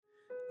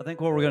I think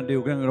what we're going to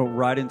do, we're going to go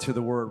right into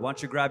the Word. Why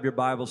don't you grab your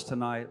Bibles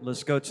tonight?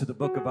 Let's go to the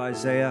book of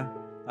Isaiah,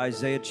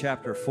 Isaiah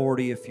chapter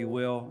 40, if you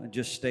will, and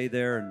just stay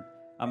there, and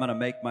I'm going to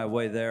make my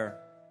way there.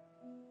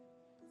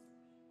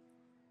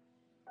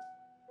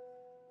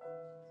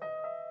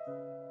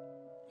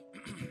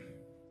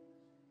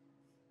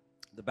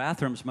 The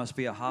bathrooms must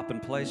be a hopping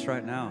place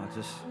right now.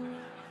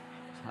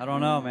 I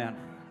don't know, man.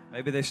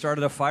 Maybe they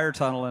started a fire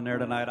tunnel in there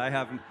tonight.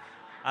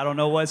 I don't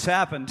know what's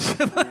happened.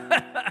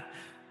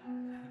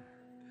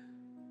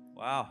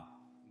 Wow.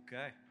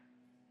 Okay.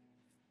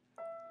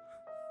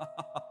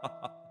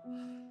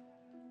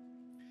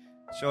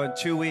 So in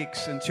 2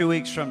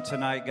 weeks from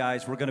tonight,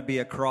 guys, we're going to be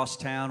across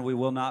town. We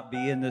will not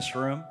be in this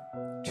room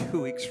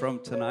 2 weeks from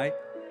tonight.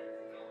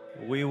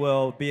 We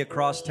will be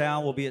across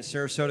town. We'll be at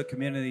Sarasota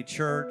Community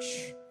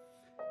Church.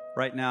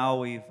 Right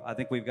now, I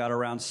think we've got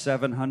around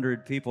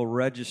 700 people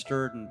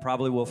registered, and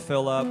probably will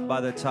fill up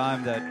by the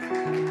time that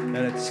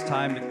it's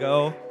time to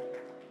go.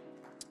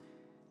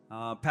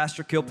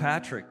 Pastor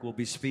Kilpatrick will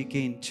be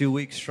speaking 2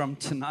 weeks from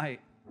tonight.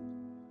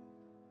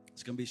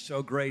 It's going to be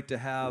so great to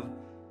have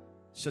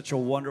such a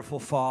wonderful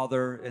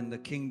father in the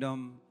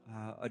kingdom,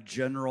 a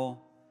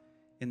general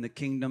in the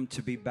kingdom,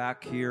 to be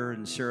back here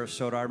in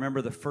Sarasota. I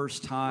remember the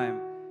first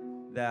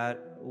time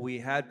that we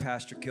had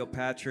Pastor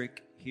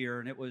Kilpatrick here,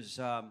 and it was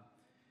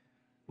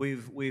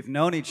we've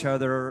known each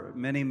other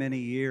many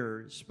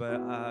years,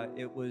 but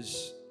it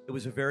was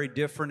a very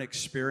different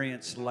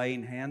experience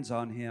laying hands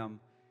on him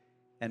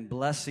and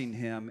blessing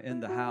him in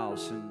the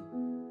house,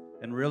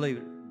 and really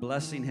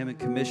blessing him and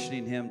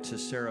commissioning him to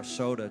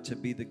Sarasota to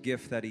be the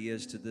gift that he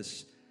is to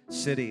this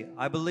city.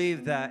 I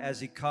believe that as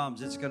he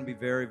comes, it's going to be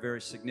very, very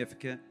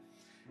significant.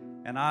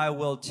 And I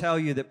will tell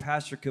you that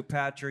Pastor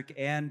Kilpatrick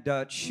and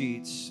Dutch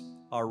Sheets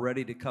are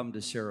ready to come to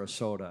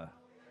Sarasota.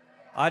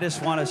 I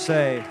just want to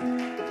say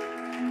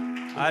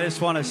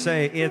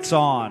it's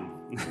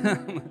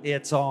on.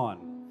 It's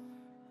on.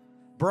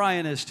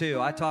 Brian is too.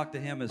 I talked to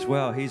him as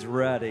well. He's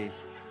ready.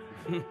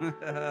 It's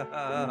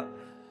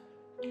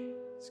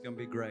going to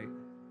be great.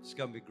 It's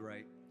going to be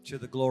great. To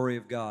the glory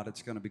of God,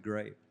 it's going to be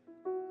great.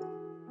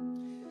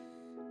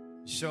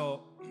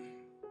 So,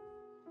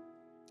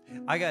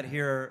 I got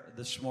here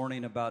this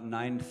morning about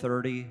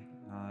 9:30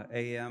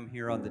 a.m.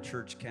 here on the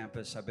church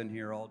campus. I've been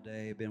here all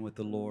day. I've been with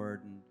the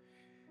Lord. And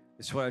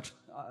it's what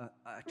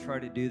I try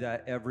to do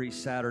that every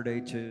Saturday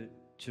to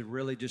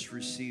really just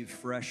receive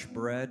fresh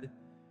bread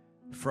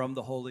from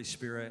the Holy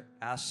Spirit.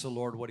 Ask the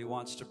Lord what He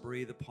wants to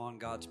breathe upon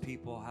God's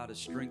people, how to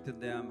strengthen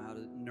them, how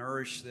to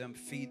nourish them,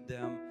 feed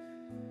them.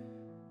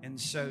 And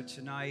so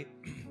tonight,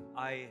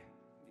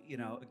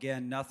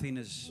 again, nothing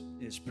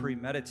is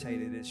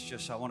premeditated. It's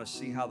just I want to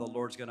see how the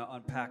Lord's going to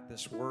unpack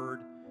this word.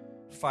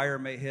 Fire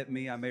may hit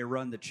me. I may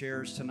run the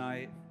chairs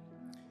tonight,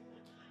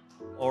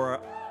 or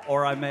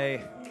I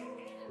may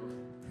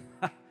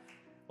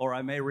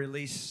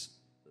release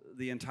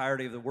the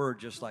entirety of the word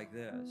just like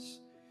this.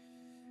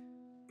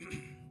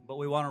 But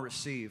we want to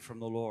receive from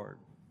the Lord.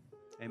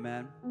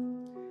 Amen.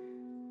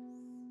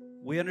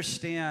 We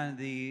understand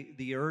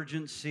the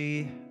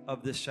urgency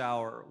of this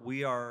hour.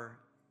 We are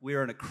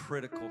in a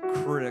critical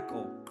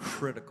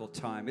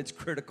time. It's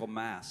critical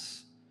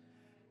mass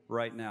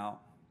right now.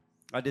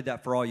 I did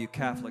that for all you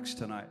Catholics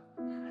tonight.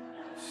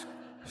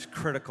 It's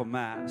critical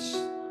mass.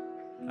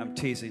 I'm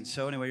teasing.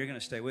 So anyway, you're going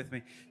to stay with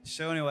me.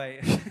 So anyway,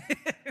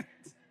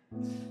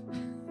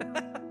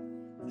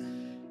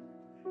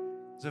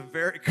 it's a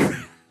very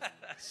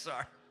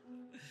sorry.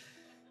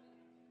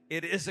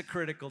 It is a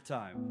critical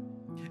time.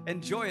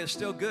 And joy is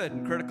still good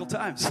in critical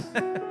times.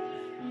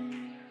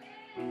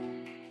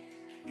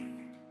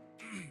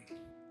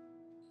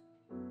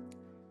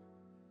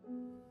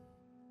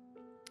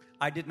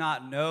 I did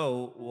not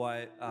know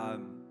what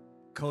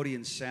Cody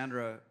and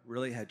Sandra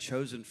really had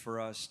chosen for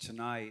us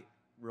tonight,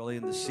 really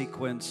in the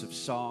sequence of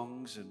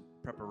songs and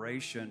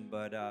preparation,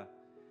 but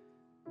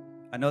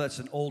I know that's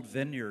an old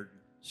Vineyard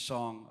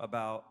song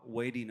about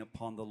waiting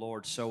upon the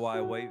Lord. So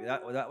I wait.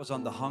 That was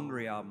on the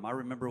Hungry album. I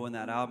remember when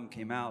that album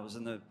came out. It was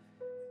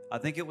I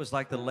think it was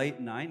like the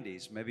late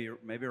 90s,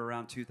 maybe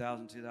around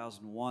 2000,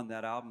 2001,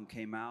 that album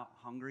came out,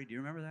 Hungry. Do you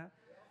remember that?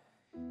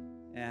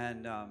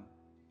 And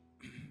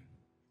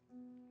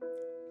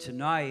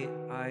tonight,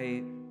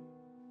 I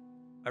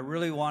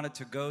really wanted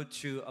to go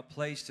to a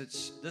place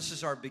this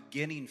is our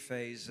beginning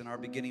phase and our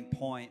beginning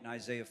point in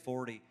Isaiah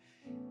 40.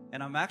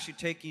 And I'm actually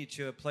taking you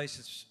to a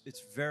place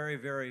it's very,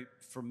 very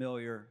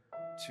familiar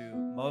to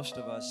most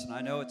of us. And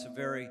I know it's a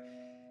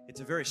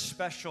very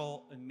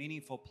special and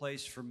meaningful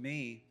place for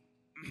me.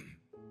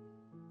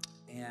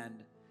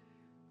 And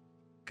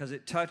because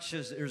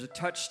there's a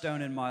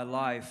touchstone in my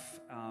life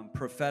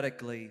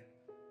prophetically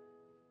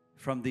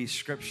from these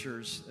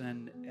scriptures.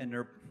 And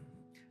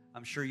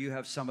I'm sure you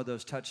have some of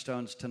those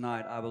touchstones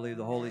tonight. I believe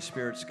the Holy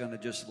Spirit's going to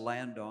just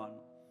land on.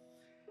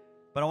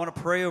 But I want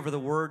to pray over the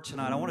word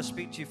tonight. I want to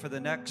speak to you for the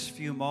next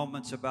few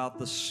moments about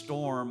the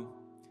storm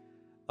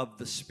of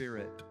the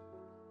Spirit.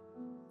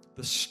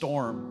 The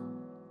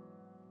storm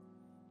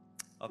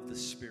of the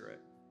Spirit.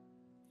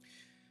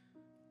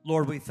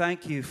 Lord, we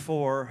thank you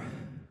for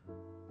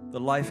the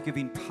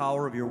life-giving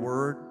power of your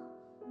word.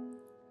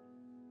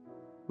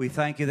 We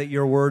thank you that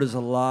your word is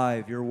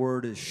alive. Your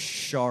word is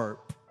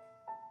sharp,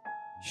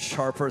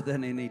 sharper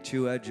than any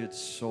two-edged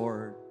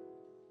sword.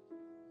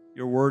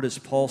 Your word is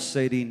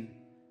pulsating,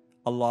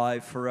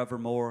 alive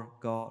forevermore,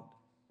 God.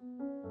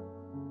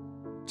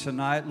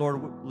 Tonight,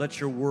 Lord, let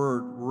your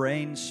word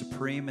reign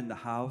supreme in the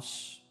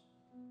house.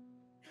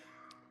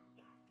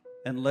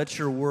 And let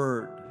your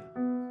word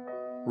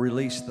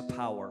release the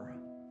power.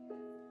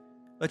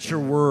 Let your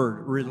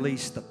word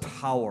release the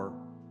power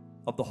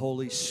of the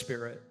Holy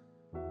Spirit.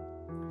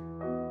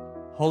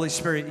 Holy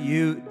Spirit,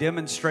 you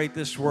demonstrate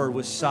this word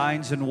with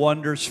signs and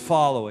wonders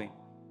following.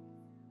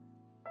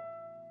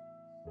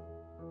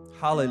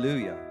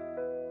 Hallelujah.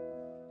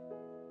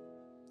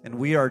 And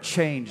we are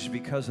changed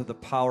because of the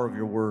power of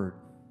your word.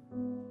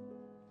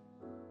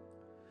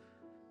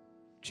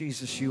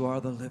 Jesus, you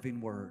are the living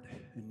word,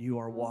 and you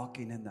are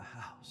walking in the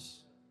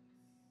house.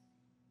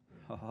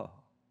 Oh,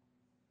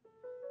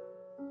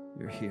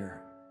 you're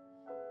here.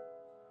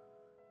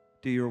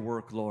 Do your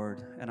work,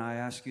 Lord, and I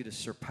ask you to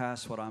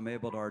surpass what I'm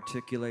able to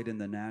articulate in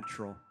the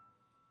natural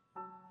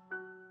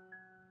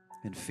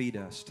and feed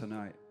us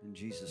tonight. In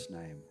Jesus'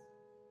 name,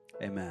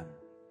 amen.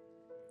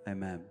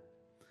 Amen.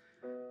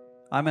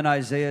 I'm in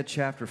Isaiah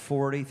chapter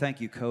 40. Thank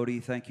you, Cody.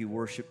 Thank you,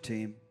 worship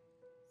team.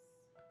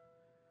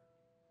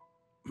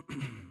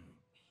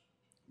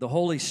 The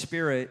Holy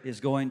Spirit is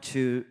going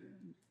to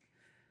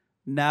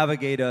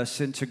navigate us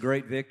into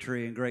great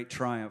victory and great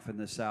triumph in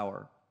this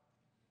hour.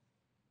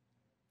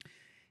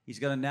 He's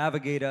going to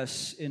navigate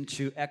us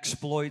into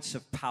exploits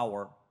of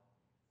power.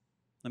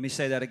 Let me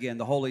say that again.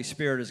 The Holy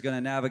Spirit is going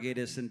to navigate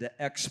us into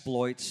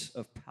exploits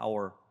of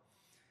power.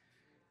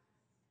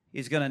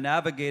 He's going to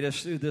navigate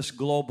us through this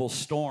global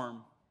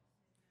storm.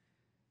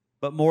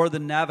 But more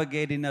than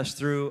navigating us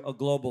through a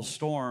global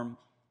storm,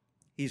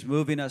 He's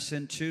moving us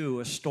into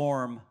a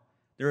storm.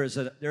 There is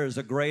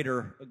a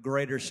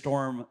greater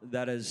storm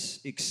that is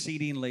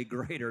exceedingly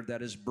greater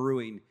that is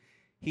brewing.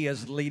 He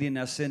is leading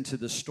us into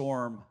the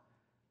storm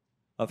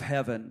of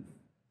heaven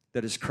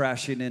that is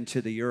crashing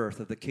into the earth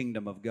of the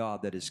kingdom of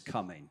God that is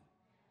coming.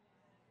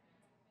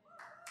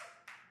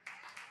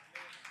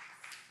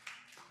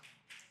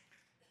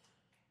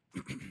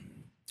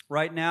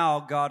 Right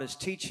now, God is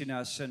teaching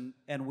us,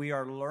 and we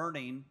are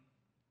learning.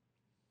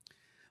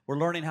 We're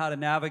learning how to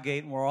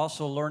navigate, and we're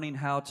also learning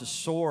how to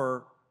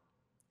soar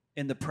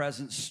in the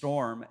present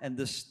storm. And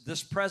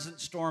this present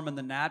storm in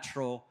the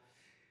natural,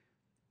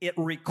 it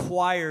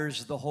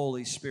requires the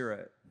Holy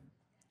Spirit.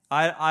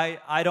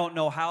 I don't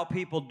know how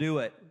people do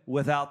it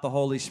without the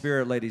Holy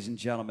Spirit, ladies and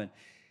gentlemen.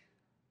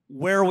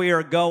 Where we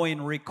are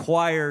going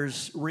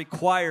requires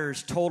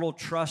total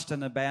trust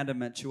and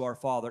abandonment to our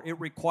Father. It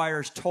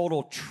requires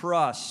total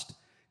trust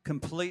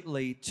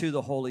completely to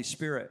the Holy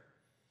Spirit.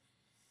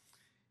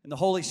 And the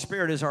Holy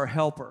Spirit is our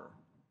helper.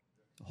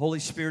 The Holy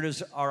Spirit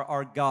is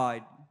our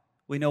guide.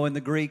 We know in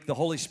the Greek, the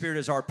Holy Spirit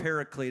is our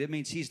paraclete. It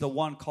means He's the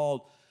one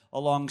called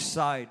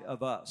alongside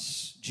of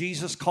us.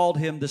 Jesus called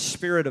Him the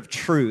Spirit of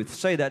truth.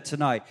 Say that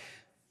tonight.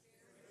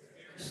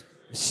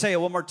 Say it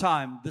one more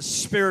time. The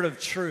Spirit of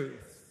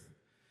truth.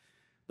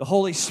 The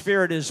Holy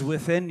Spirit is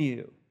within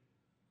you.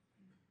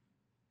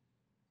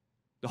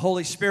 The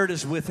Holy Spirit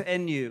is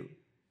within you.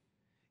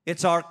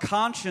 It's our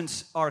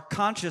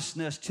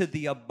consciousness to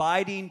the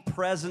abiding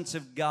presence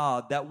of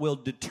God that will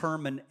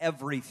determine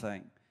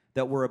everything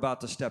that we're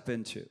about to step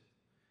into.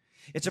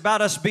 It's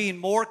about us being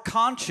more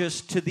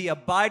conscious to the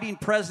abiding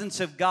presence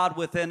of God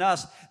within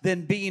us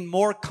than being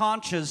more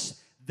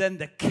conscious than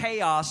the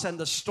chaos and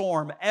the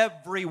storm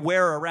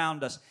everywhere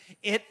around us.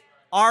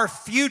 Our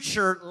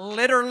future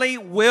literally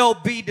will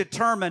be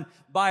determined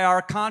by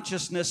our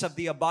consciousness of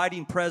the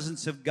abiding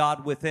presence of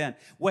God within.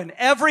 When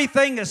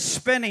everything is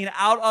spinning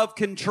out of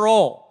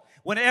control,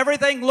 when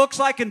everything looks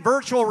like in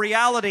virtual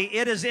reality,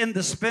 it is in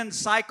the spin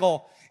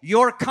cycle.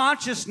 Your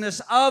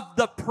consciousness of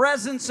the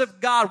presence of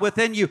God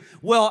within you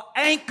will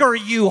anchor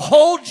you,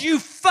 hold you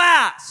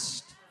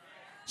fast,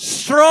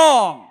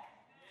 strong,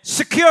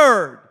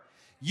 secured.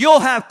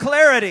 You'll have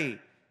clarity.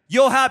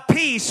 You'll have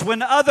peace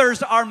when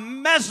others are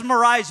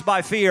mesmerized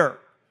by fear.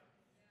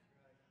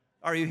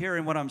 Are you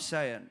hearing what I'm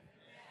saying?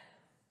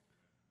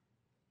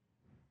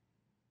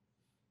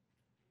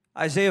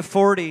 Isaiah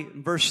 40,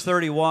 verse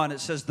 31, it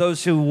says,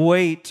 "Those who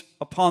wait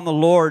upon the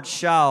Lord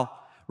shall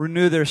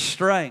renew their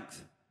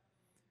strength.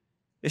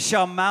 They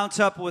shall mount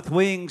up with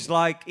wings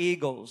like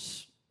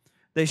eagles.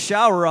 They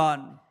shall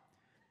run,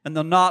 and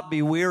they'll not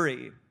be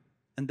weary.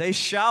 And they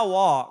shall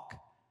walk,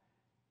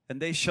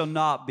 and they shall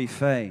not be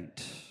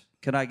faint."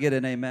 Can I get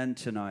an amen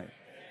tonight?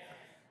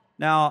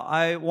 Now,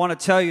 I want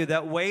to tell you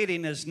that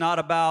waiting is not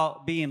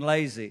about being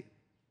lazy.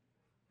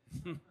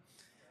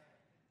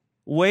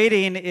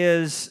 Waiting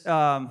is,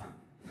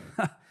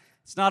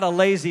 it's not a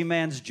lazy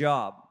man's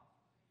job.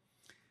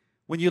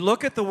 When you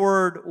look at the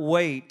word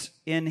wait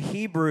in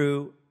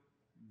Hebrew,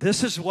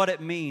 this is what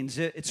it means.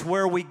 It's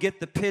where we get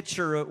the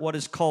picture of what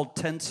is called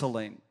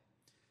tenseling.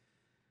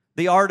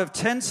 The art of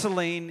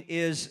tenseling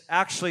is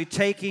actually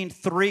taking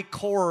 3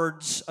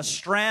 cords, a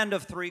strand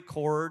of 3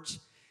 cords,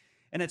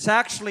 and it's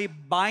actually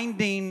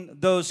binding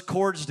those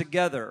cords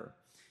together.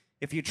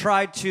 If you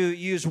tried to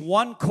use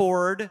one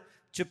cord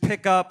to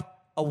pick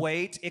up a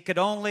weight, it could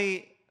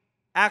only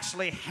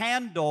actually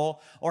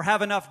handle or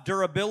have enough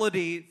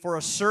durability for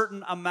a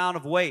certain amount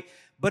of weight.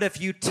 But if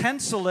you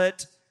tensile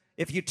it,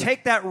 if you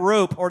take that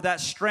rope or that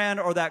strand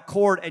or that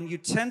cord and you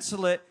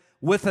tensile it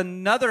with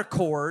another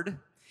cord,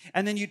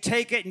 and then you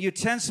take it and you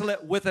tensile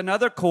it with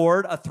another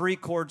cord, a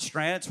 3-cord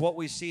strand, it's what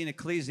we see in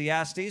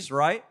Ecclesiastes,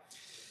 right?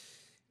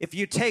 If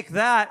you take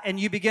that and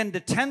you begin to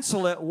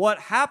tensile it, what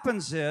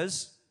happens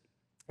is,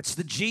 it's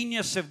the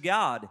genius of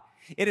God.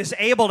 It is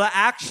able to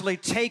actually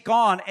take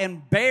on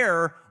and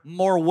bear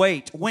more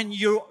weight. When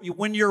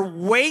you're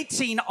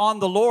waiting on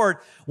the Lord,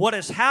 what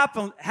is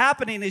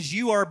happening is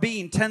you are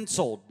being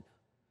tensiled.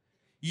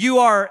 You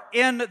are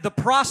in the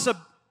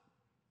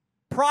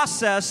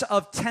process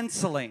of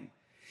tensiling.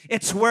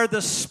 It's where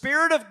the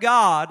Spirit of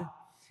God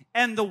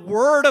and the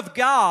Word of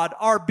God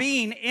are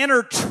being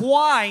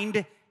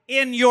intertwined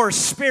in your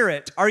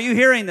spirit. Are you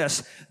hearing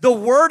this? The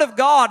Word of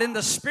God and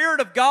the Spirit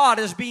of God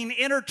is being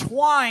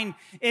intertwined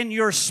in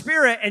your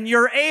spirit, and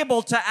you're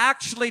able to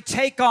actually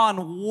take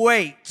on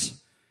weight.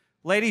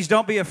 Ladies,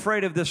 don't be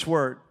afraid of this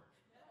word.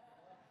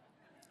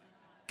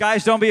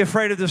 Guys, don't be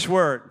afraid of this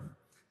word.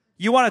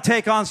 You want to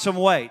take on some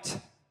weight.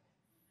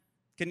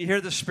 Can you hear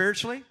this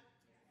spiritually?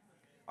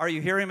 Are you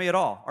hearing me at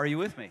all? Are you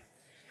with me?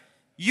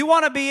 You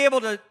want to be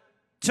able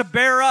to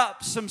bear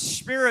up some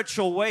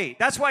spiritual weight.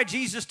 That's why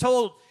Jesus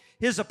told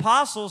His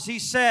apostles, He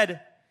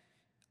said,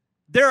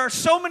 there are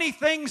so many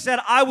things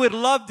that I would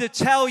love to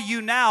tell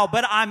you now,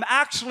 but I'm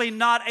actually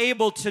not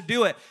able to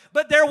do it.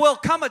 But there will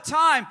come a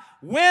time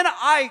when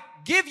I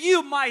give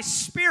you my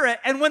Spirit,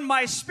 and when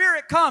my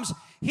Spirit comes,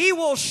 He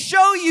will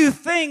show you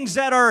things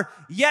that are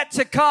yet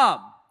to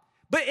come.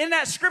 But in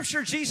that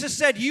scripture, Jesus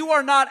said, you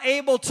are not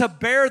able to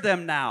bear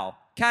them now.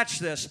 Catch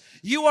this.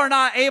 You are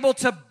not able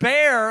to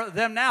bear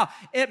them now.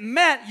 It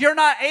meant you're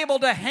not able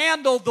to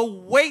handle the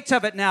weight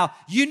of it now.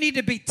 You need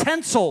to be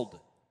tensiled.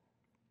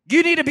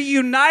 You need to be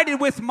united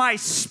with my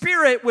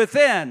Spirit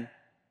within.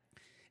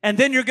 And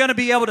then you're going to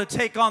be able to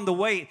take on the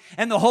weight.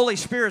 And the Holy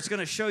Spirit's going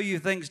to show you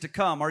things to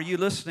come. Are you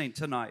listening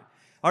tonight?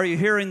 Are you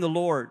hearing the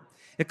Lord?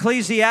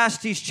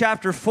 Ecclesiastes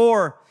chapter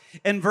 4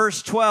 and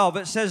verse 12,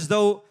 it says,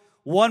 though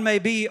one may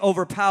be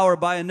overpowered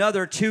by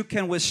another, two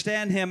can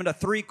withstand him, and a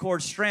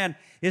 3-cord strand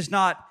is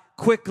not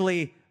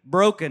quickly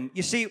broken.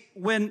 You see,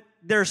 when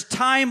there's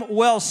time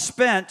well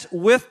spent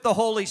with the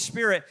Holy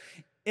Spirit,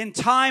 in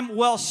time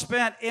well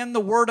spent in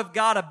the Word of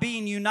God of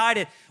being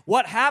united,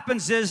 what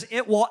happens is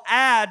it will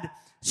add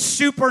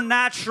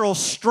supernatural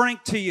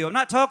strength to you. I'm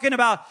not talking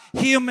about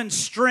human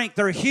strength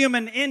or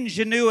human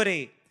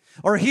ingenuity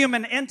or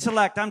human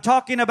intellect. I'm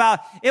talking about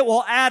it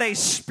will add a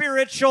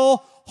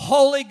spiritual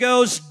Holy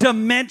Ghost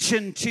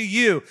dimension to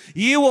you.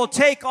 You will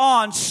take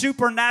on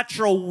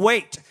supernatural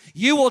weight.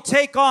 You will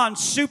take on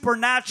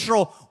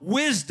supernatural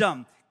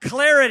wisdom,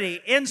 clarity,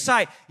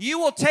 insight. You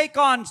will take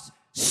on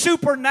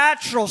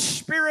supernatural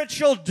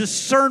spiritual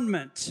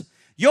discernment.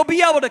 You'll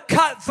be able to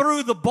cut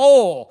through the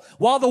bowl.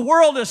 While the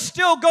world is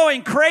still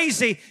going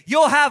crazy,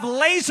 you'll have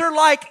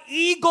laser-like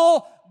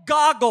eagle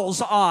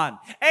goggles on,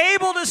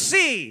 able to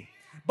see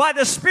by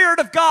the Spirit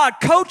of God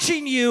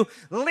coaching you,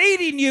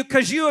 leading you,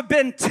 because you have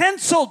been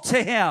tensiled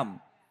to Him.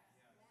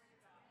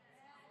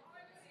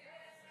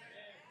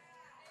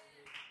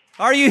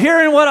 Are you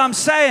hearing what I'm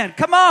saying?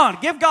 Come on,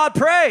 give God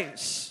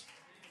praise.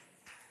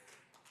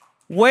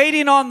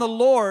 Waiting on the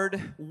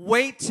Lord,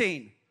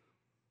 waiting.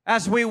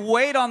 As we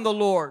wait on the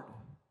Lord,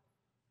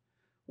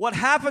 what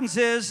happens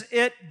is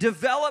it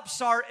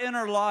develops our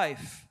inner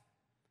life.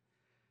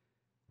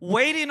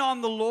 Waiting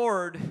on the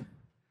Lord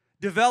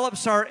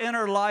develops our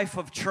inner life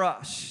of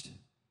trust.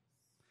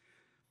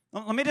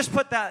 Let me just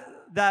put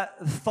that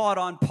thought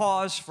on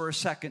pause for a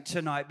second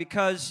tonight,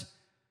 because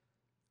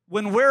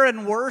when we're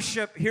in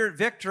worship here at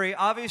Victory,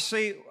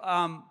 obviously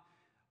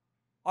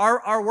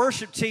our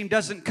worship team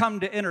doesn't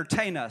come to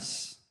entertain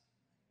us.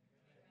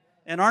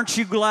 And aren't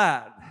you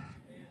glad?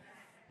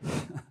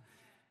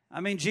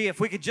 I mean, gee, if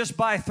we could just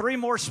buy 3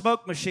 more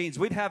smoke machines,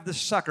 we'd have this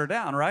sucker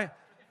down, right?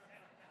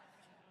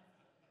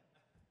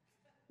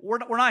 We're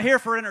not here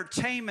for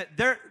entertainment.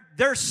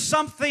 There's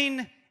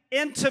something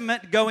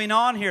intimate going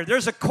on here.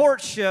 There's a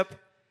courtship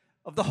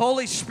of the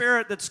Holy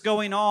Spirit that's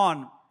going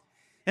on.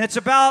 And it's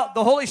about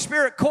the Holy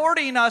Spirit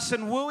courting us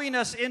and wooing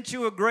us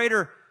into a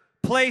greater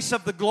place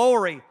of the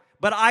glory.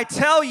 But I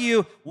tell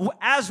you,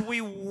 as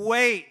we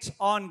wait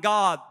on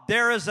God,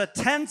 there is a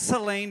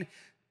tensiling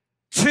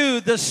to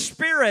the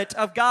Spirit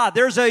of God.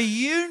 There's a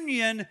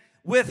union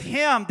with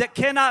Him that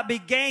cannot be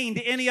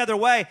gained any other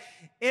way.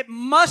 It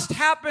must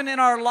happen in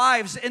our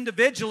lives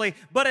individually,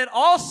 but it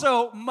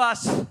also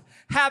must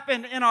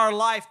happen in our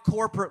life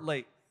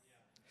corporately,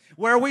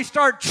 where we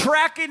start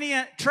tracking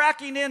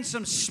in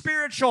some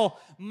spiritual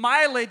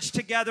mileage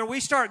together. We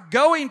start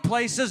going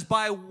places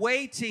by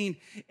waiting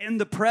in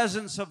the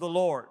presence of the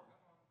Lord.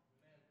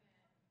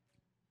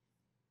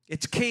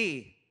 It's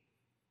key.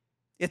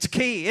 It's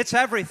key. It's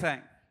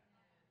everything.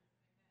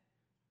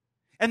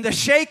 And the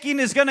shaking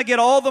is going to get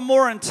all the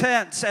more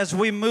intense as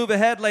we move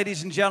ahead,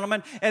 ladies and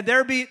gentlemen. And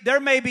there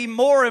may be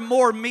more and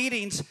more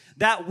meetings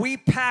that we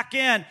pack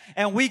in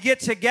and we get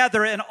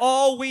together and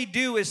all we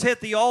do is hit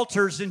the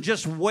altars and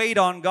just wait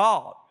on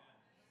God.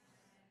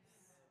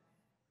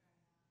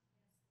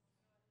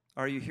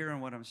 Are you hearing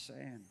what I'm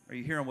saying? Are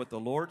you hearing what the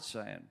Lord's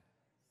saying?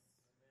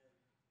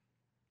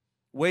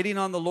 Waiting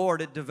on the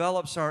Lord, it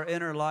develops our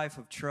inner life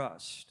of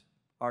trust.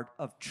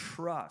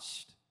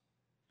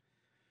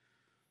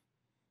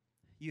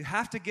 You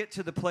have to get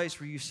to the place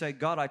where you say,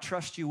 God, I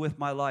trust you with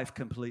my life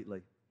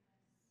completely.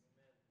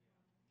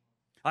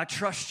 I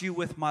trust you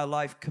with my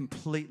life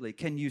completely.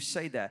 Can you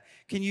say that?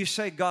 Can you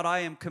say, God, I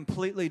am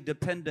completely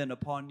dependent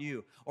upon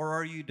you? Or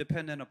are you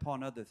dependent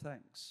upon other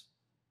things?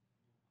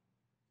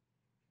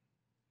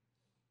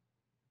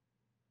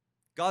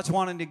 God's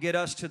wanting to get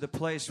us to the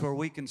place where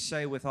we can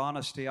say with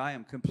honesty, I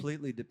am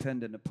completely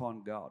dependent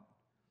upon God.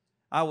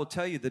 I will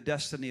tell you the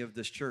destiny of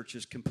this church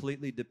is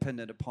completely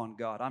dependent upon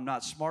God. I'm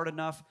not smart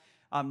enough.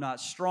 I'm not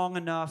strong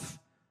enough.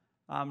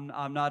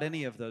 I'm not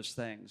any of those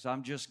things.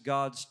 I'm just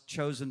God's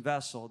chosen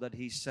vessel that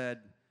He said,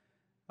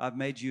 I've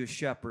made you a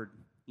shepherd,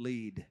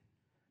 lead,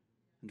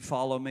 and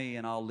follow me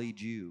and I'll lead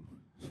you.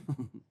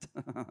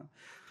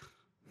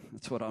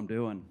 That's what I'm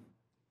doing.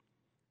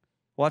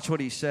 Watch what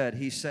He said.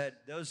 He said,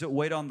 those that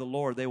wait on the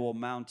Lord, they will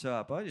mount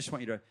up. I just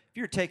want you to, if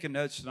you're taking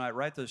notes tonight,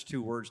 write those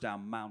two words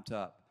down, mount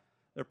up.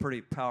 They're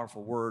pretty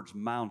powerful words,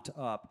 mount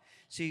up.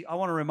 See, I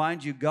want to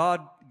remind you,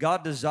 God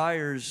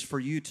desires for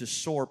you to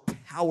soar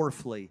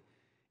powerfully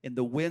in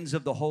the winds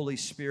of the Holy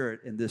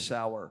Spirit in this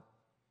hour.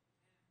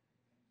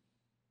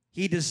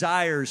 He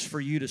desires for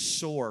you to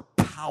soar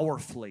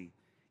powerfully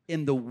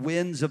in the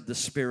winds of the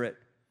Spirit.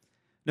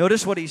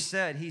 Notice what He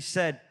said. He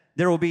said,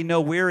 there will be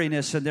no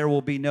weariness and there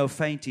will be no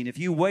fainting. If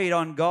you wait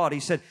on God, He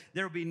said,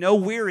 there will be no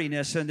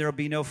weariness and there will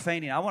be no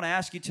fainting. I want to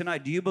ask you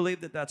tonight, do you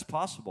believe that that's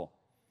possible?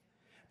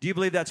 Do you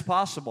believe that's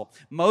possible?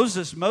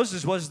 Moses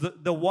was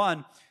the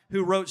one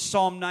who wrote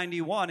Psalm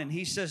 91, and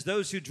he says,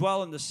 those who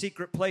dwell in the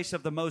secret place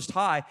of the Most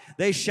High,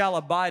 they shall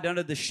abide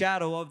under the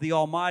shadow of the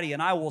Almighty.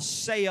 And I will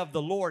say of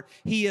the Lord,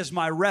 He is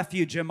my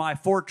refuge and my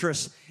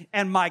fortress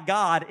and my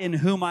God in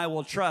whom I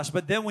will trust.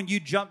 But then when you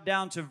jump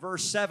down to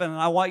verse 7, and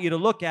I want you to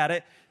look at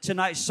it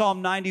tonight,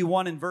 Psalm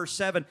 91 and verse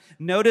 7,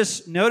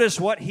 notice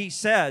what he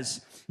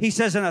says. He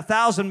says, and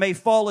 1,000 may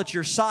fall at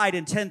your side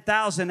and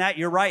 10,000 at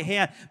your right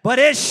hand, but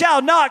it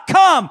shall not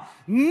come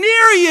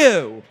near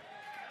you.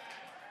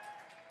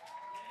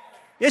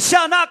 It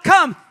shall not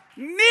come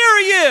near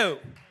you.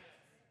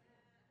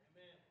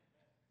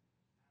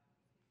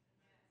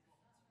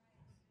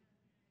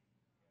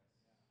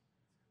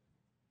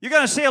 You're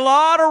going to see a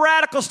lot of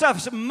radical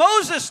stuff. So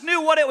Moses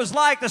knew what it was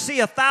like to see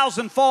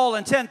 1,000 fall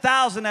and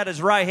 10,000 at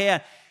his right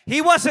hand. He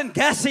wasn't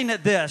guessing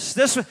at this.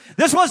 This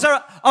was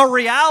a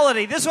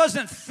reality. This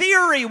wasn't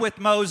theory with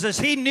Moses.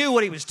 He knew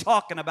what he was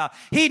talking about.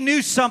 He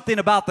knew something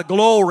about the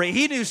glory.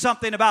 He knew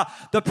something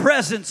about the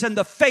presence and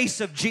the face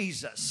of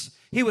Jesus.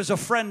 He was a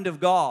friend of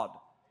God.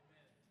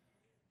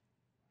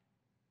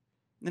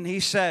 And he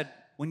said,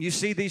 when you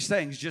see these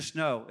things, just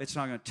know it's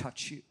not going to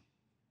touch you.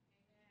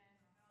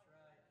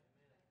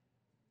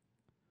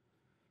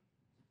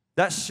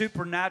 That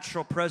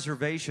supernatural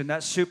preservation,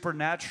 that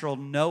supernatural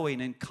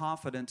knowing and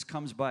confidence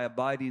comes by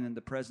abiding in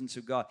the presence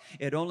of God.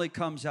 It only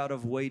comes out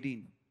of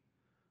waiting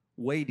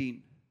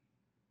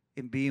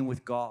and being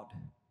with God.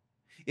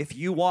 If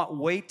you want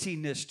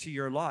weightiness to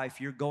your life,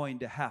 you're going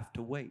to have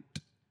to wait.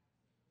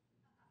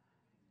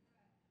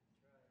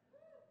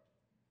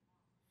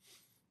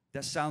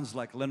 That sounds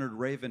like Leonard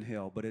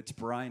Ravenhill, but it's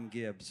Brian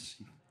Gibbs.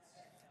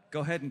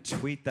 Go ahead and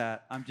tweet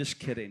that. I'm just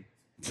kidding.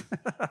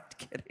 I'm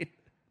kidding.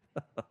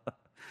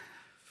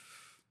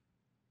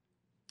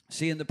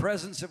 See, in the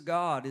presence of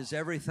God is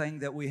everything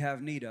that we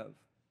have need of.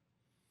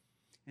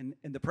 And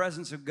in the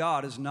presence of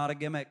God is not a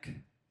gimmick.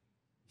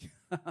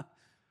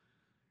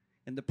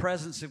 In the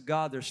presence of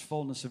God, there's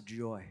fullness of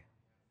joy.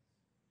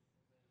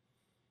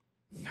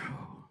 No.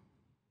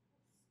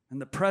 In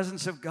the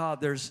presence of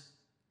God, there's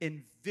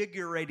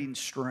invigorating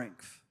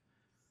strength.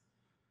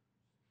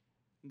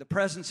 In the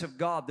presence of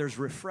God, there's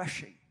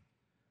refreshing.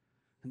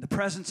 In the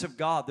presence of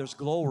God, there's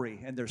glory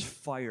and there's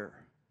fire.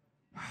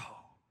 Oh.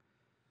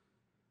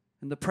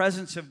 In the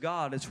presence of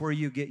God, it's where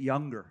you get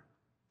younger.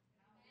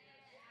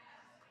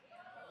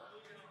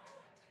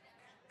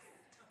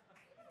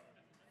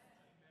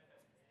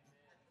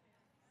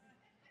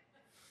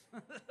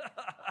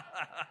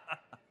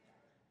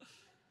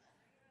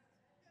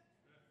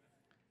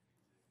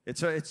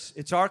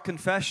 It's our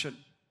confession,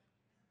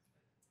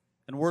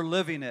 and we're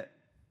living it.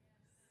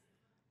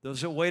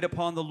 Those that wait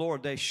upon the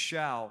Lord, they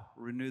shall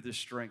renew their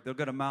strength. They're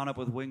going to mount up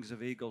with wings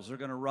of eagles. They're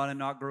going to run and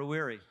not grow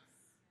weary.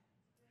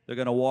 They're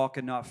going to walk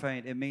and not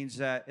faint. It means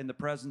that in the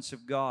presence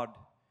of God,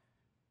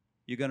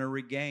 you're going to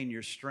regain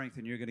your strength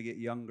and you're going to get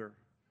younger.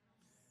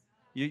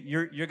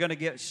 You're going to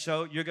get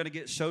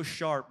so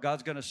sharp.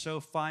 God's going to so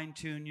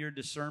fine-tune your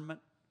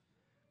discernment.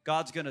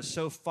 God's going to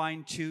so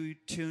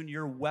fine-tune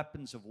your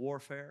weapons of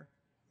warfare.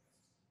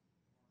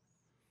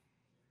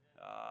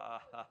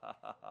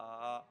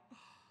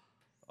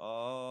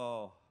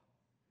 Oh,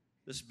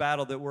 this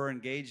battle that we're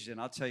engaged in,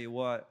 I'll tell you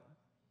what,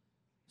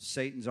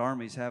 Satan's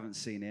armies haven't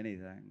seen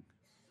anything.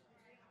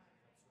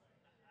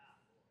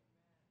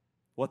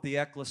 What the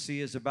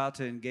ecclesia is about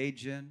to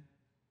engage in,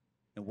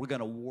 and we're going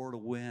to war to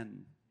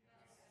win.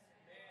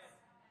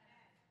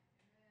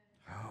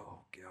 Oh,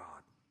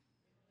 God.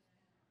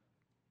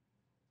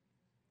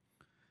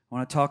 I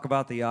want to talk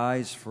about the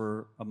eyes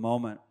for a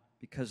moment,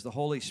 because the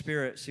Holy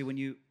Spirit, see, when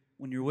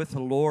you're with the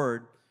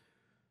Lord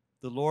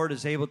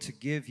is able to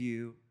give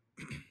you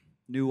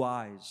new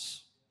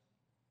eyes.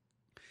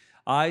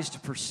 Eyes to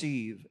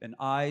perceive, and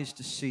eyes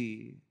to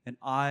see, and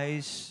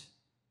eyes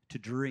to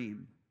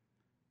dream.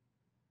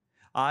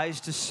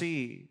 Eyes to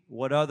see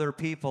what other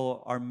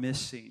people are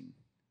missing.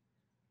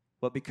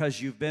 But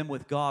because you've been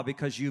with God,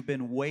 because you've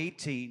been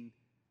waiting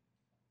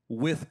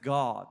with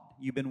God,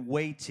 you've been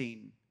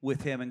waiting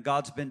with Him, and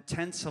God's been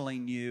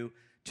tenseling you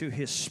to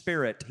His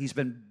Spirit. He's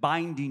been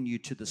binding you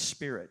to the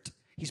Spirit.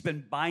 He's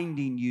been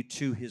binding you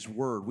to His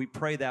Word. We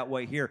pray that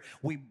way here.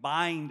 We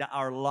bind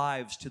our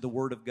lives to the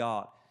Word of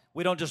God.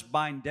 We don't just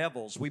bind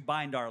devils. We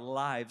bind our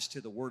lives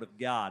to the Word of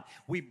God.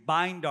 We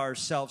bind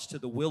ourselves to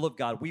the will of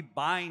God. We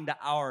bind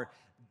our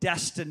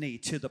destiny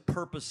to the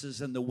purposes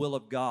and the will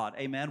of God.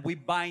 Amen. We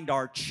bind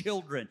our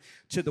children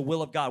to the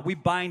will of God. We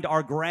bind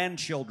our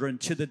grandchildren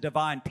to the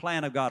divine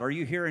plan of God. Are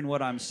you hearing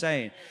what I'm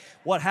saying?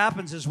 What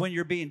happens is when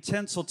you're being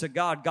tinsel to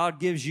God, God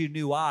gives you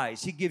new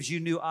eyes. He gives you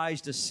new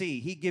eyes to see.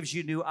 He gives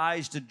you new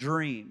eyes to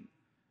dream.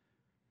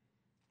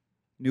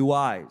 New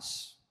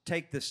eyes.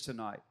 Take this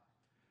tonight.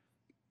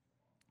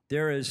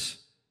 There is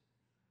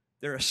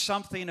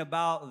something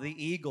about the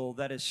eagle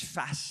that is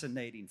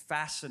fascinating.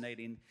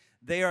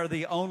 They are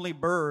the only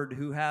bird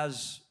who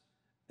has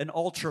an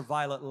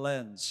ultraviolet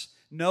lens.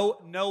 No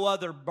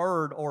other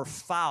bird or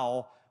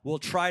fowl will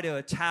try to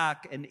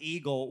attack an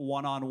eagle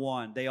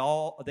one-on-one. They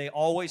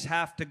always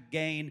have to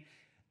gain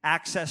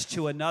access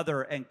to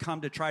another and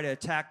come to try to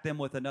attack them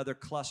with another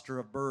cluster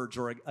of birds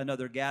or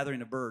another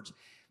gathering of birds.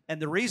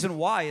 And the reason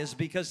why is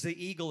because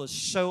the eagle is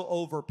so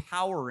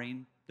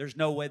overpowering, there's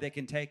no way they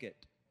can take it.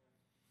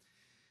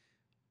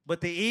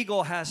 But the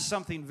eagle has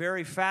something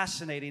very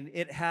fascinating.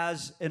 It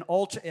has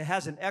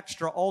an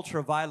extra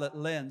ultraviolet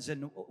lens,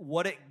 and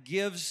what it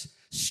gives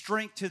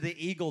strength to the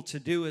eagle to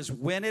do is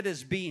when it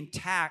is being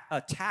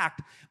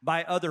attacked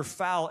by other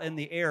fowl in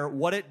the air,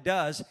 what it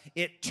does,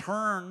 it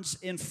turns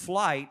in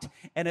flight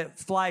and it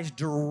flies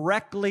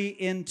directly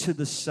into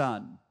the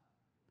sun.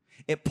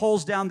 It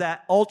pulls down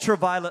that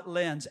ultraviolet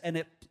lens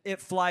and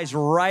it flies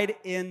right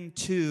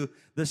into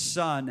the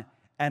sun,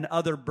 and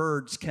other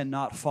birds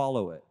cannot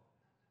follow it.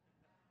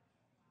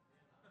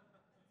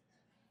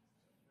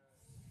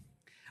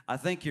 I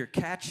think you're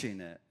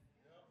catching it.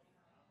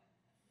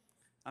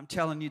 I'm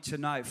telling you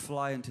tonight,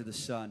 fly into the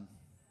sun.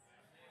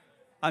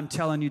 I'm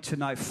telling you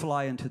tonight,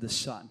 fly into the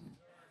sun.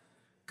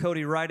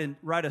 Cody, write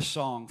a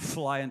song,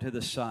 Fly into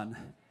the Sun.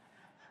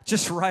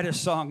 Just write a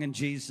song in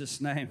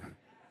Jesus' name.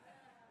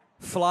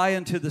 Fly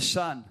into the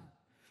sun.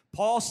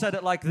 Paul said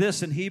it like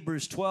this in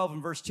Hebrews 12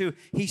 and verse 2.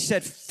 He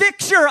said,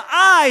 fix your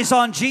eyes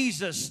on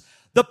Jesus,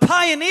 the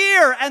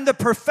pioneer and the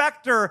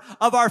perfecter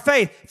of our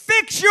faith.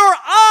 Fix your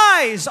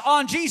eyes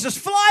on Jesus.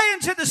 Fly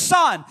into the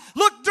sun.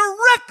 Look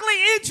directly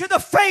into the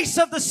face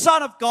of the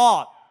Son of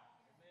God.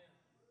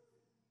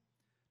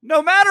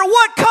 No matter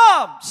what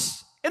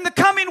comes in the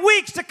coming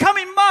weeks, the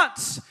coming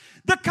months,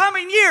 the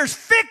coming years,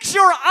 fix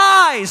your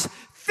eyes,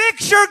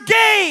 fix your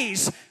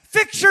gaze,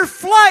 fix your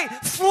flight.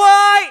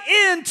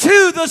 Fly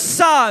into the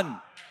sun.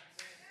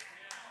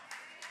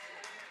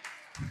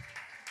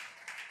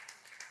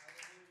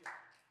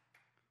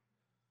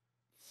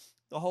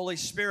 The Holy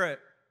Spirit,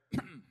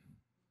 the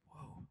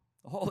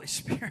Holy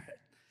Spirit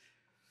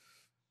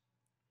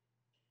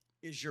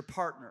is your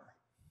partner.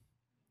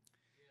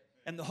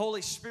 And the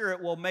Holy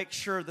Spirit will make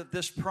sure that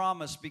this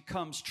promise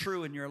becomes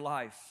true in your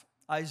life.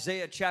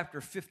 Isaiah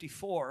chapter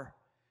 54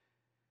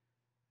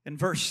 in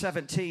verse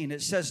 17,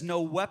 it says,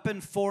 no weapon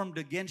formed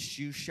against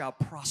you shall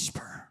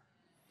prosper.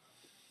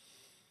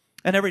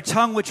 And every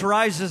tongue which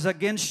rises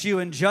against you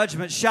in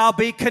judgment shall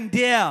be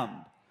condemned.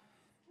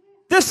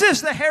 This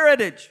is the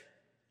heritage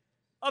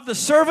of the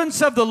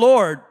servants of the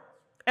Lord,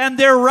 and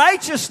their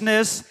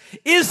righteousness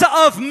is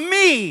of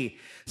me,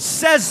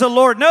 says the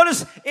Lord.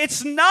 Notice,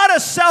 it's not a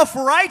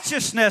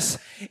self-righteousness.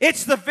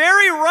 It's the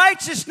very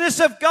righteousness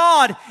of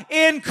God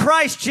in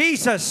Christ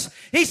Jesus.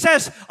 He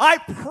says, I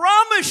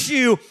promise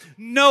you,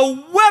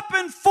 no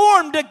weapon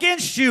formed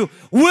against you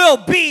will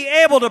be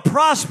able to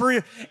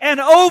prosper and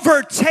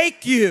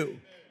overtake you.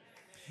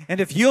 And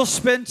if you'll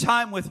spend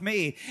time with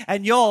me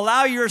and you'll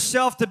allow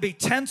yourself to be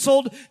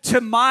tinseled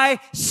to my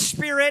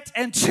Spirit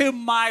and to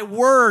my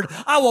word,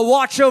 I will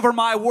watch over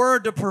my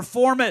word to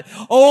perform it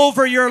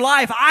over your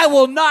life. I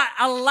will not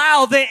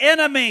allow the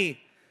enemy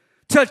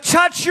to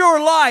touch your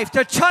life,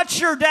 to touch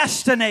your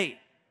destiny.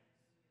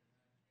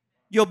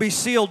 You'll be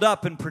sealed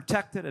up and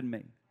protected in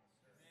me.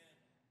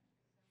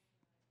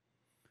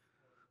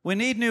 We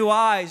need new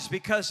eyes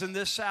because in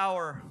this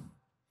hour,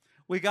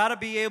 we got to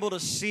be able to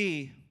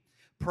see.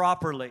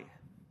 properly.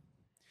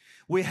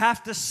 We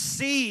have to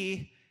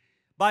see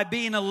by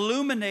being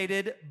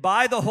illuminated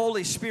by the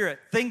Holy Spirit,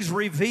 things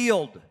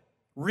revealed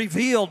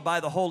by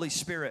the Holy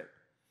Spirit.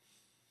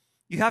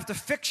 You have to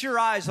fix your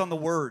eyes on the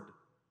Word.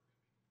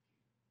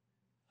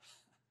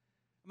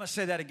 I'm going to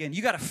say that again.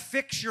 You got to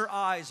fix your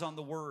eyes on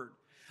the Word.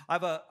 I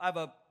have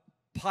a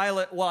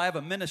pilot, well, I have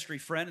a ministry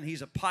friend, and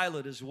he's a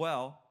pilot as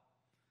well.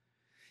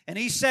 And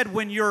he said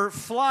when you're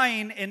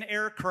flying in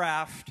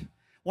aircraft,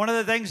 one of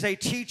the things they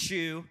teach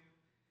you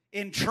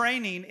in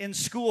training in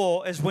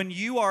school is when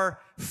you are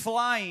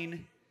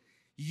flying,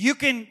 you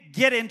can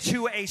get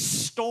into a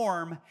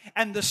storm,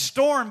 and the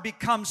storm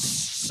becomes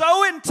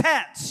so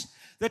intense.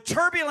 The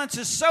turbulence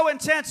is so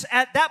intense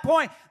at that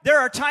point, there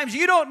are times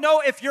you don't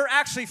know if you're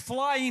actually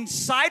flying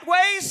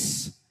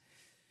sideways.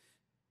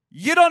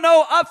 You don't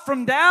know up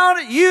from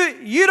down.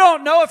 You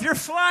don't know if you're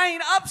flying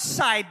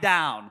upside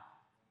down.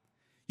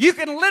 You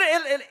can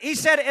he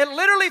said it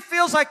literally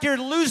feels like you're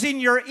losing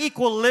your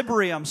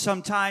equilibrium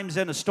sometimes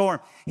in a storm.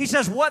 He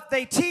says what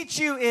they teach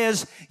you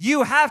is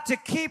you have to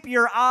keep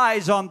your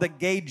eyes on the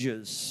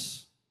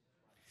gauges.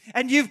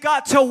 And you've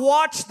got to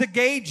watch the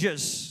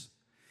gauges.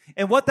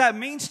 And what that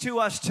means to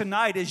us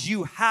tonight is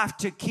you have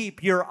to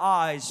keep your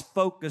eyes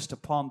focused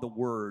upon the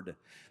Word.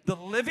 The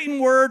living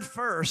Word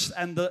first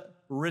and the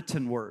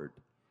written Word.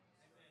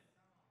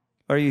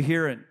 Are you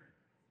hearing?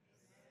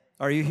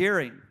 Are you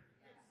hearing?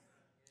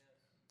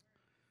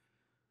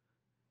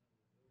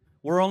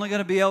 We're only going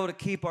to be able to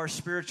keep our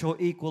spiritual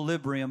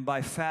equilibrium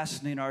by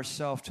fastening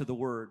ourselves to the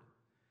Word,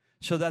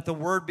 so that the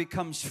Word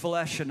becomes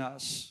flesh in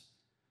us.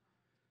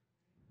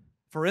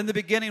 For in the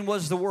beginning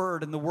was the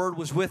Word, and the Word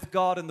was with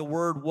God, and the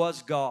Word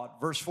was God.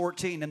 Verse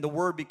 14, and the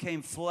Word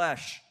became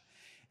flesh,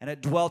 and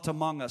it dwelt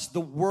among us.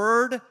 The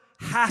Word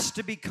has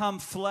to become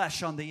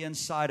flesh on the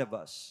inside of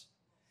us.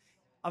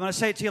 I'm going to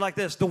say it to you like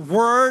this. The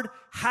Word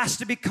has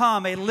to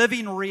become a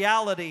living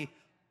reality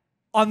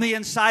on the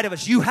inside of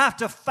us. You have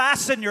to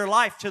fasten your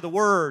life to the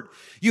Word.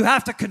 You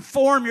have to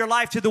conform your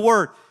life to the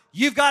Word.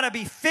 You've got to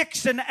be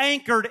fixed and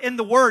anchored in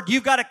the Word.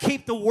 You've got to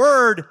keep the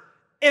Word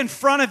in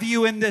front of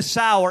you in this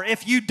hour.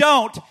 If you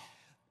don't,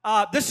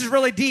 this is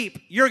really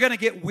deep. You're going to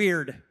get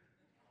weird.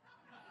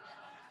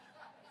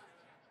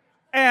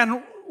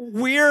 And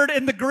weird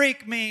in the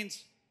Greek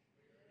means,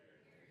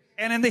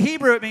 and in the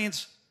Hebrew it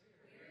means,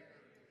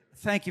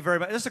 thank you very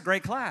much. This is a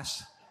great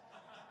class.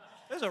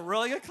 This is a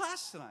really good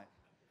class tonight.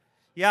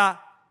 Yeah,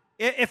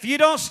 if you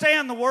don't stay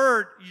in the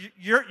Word,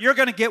 you're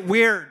going to get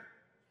weird.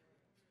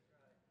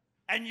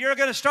 And you're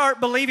going to start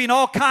believing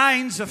all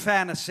kinds of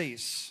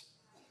fantasies.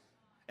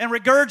 And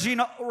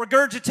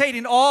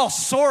regurgitating all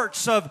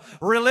sorts of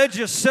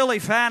religious, silly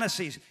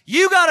fantasies.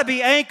 You got to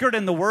be anchored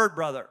in the Word,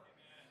 brother.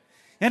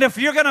 And if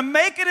you're going to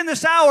make it in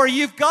this hour,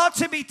 you've got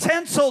to be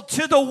tensiled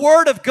to the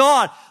Word of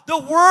God. The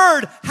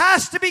Word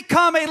has to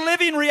become a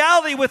living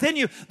reality within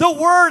you. The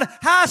Word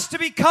has to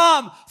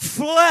become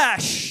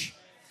flesh.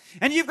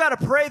 And you've got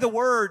to pray the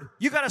Word.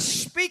 You've got to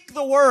speak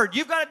the Word.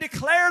 You've got to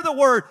declare the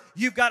Word.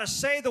 You've got to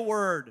say the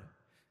Word.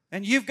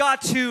 And you've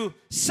got to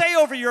say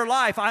over your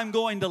life, I'm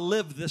going to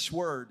live this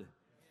Word.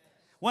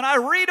 When I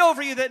read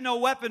over you that no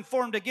weapon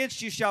formed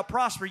against you shall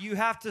prosper, you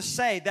have to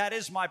say, that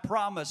is my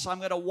promise. I'm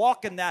going to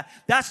walk in that.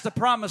 That's the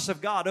promise of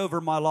God over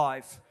my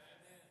life.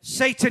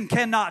 Satan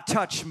cannot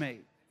touch me.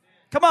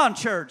 Come on,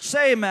 church.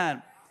 Say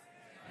amen.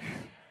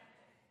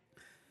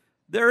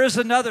 There is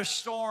another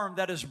storm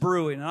that is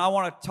brewing, and I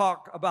want to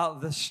talk about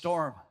this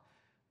storm,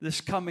 this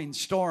coming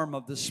storm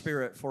of the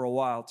Spirit for a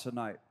while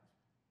tonight.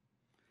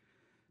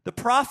 The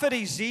prophet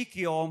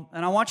Ezekiel,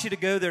 and I want you to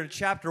go there to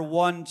chapter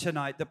 1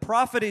 tonight. The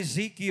prophet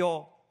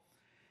Ezekiel,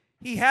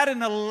 he had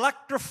an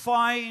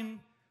electrifying,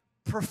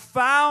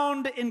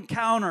 profound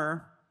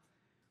encounter.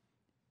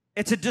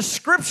 It's a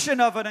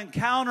description of an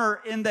encounter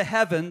in the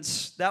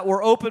heavens that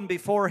were open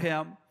before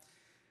him.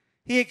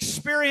 He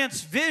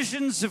experienced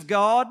visions of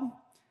God.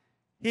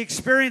 He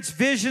experienced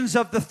visions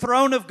of the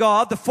throne of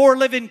God, the four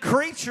living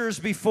creatures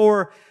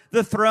before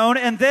the throne,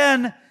 and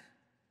then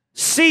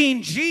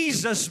seeing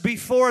Jesus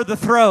before the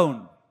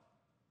throne.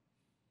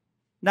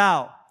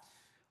 Now,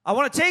 I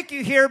want to take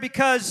you here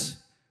because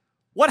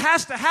what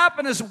has to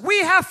happen is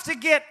we have to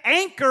get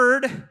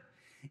anchored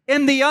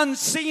in the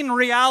unseen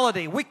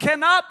reality. We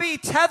cannot be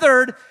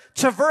tethered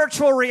to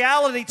virtual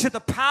reality, to the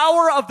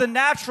power of the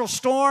natural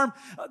storm,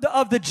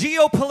 of the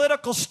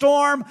geopolitical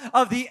storm,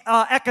 of the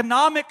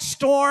economic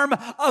storm,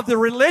 of the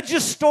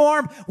religious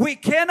storm. We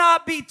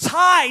cannot be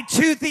tied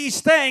to these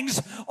things,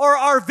 or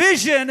our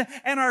vision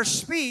and our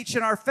speech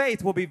and our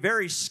faith will be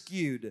very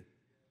skewed.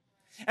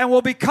 And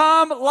will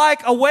become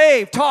like a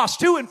wave tossed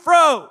to and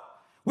fro.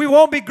 We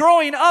won't be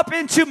growing up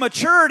into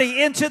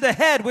maturity, into the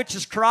head, which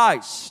is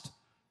Christ.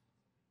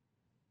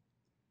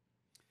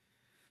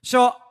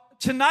 So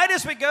tonight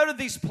as we go to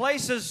these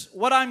places,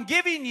 what I'm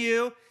giving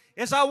you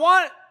is I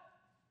want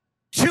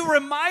to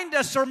remind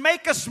us or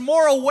make us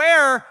more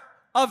aware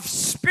of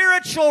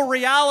spiritual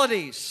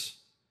realities,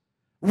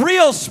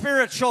 real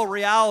spiritual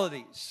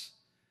realities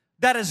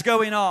that is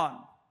going on.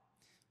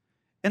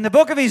 In the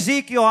book of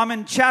Ezekiel, I'm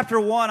in chapter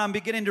 1. I'm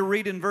beginning to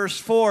read in verse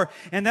 4.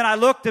 And then I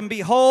looked, and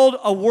behold,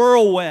 a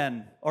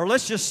whirlwind. Or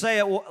let's just say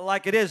it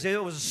like it is.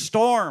 It was a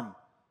storm.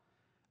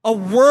 A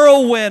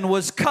whirlwind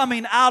was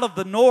coming out of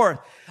the north.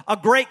 A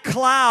great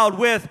cloud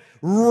with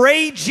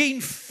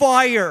raging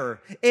fire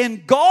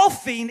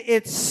engulfing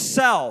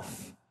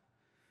itself.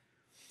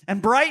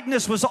 And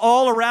brightness was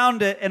all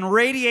around it and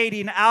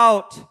radiating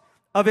out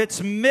of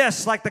its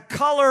mist like the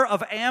color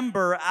of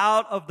amber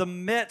out of the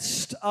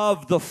midst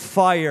of the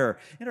fire.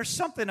 And there's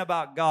something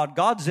about God.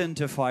 God's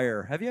into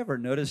fire. Have you ever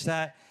noticed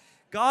that?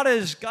 God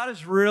is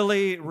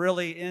really,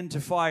 really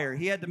into fire.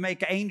 He had to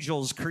make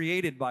angels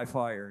created by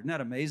fire. Isn't that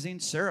amazing?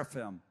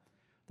 Seraphim.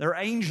 They're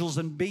angels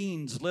and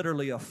beings,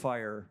 literally of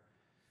fire.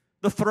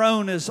 The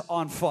throne is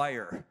on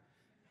fire.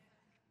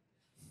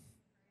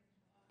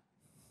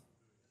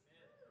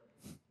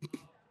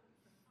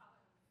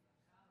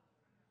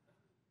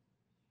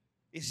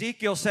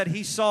 Ezekiel said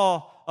he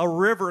saw a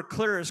river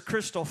clear as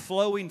crystal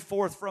flowing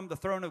forth from the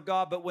throne of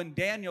God. But when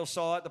Daniel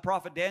saw it, the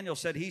prophet Daniel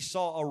said he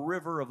saw a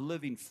river of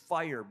living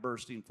fire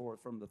bursting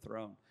forth from the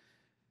throne.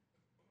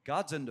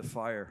 God's into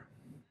fire.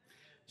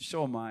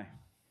 So am I.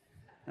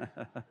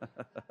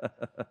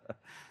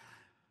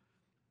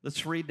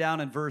 Let's read down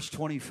in verse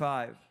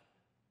 25.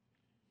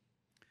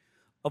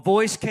 A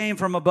voice came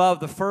from above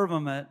the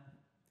firmament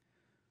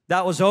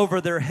that was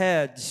over their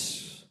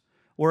heads.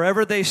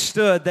 Wherever they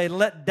stood, they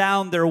let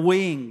down their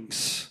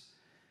wings.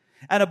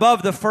 And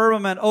above the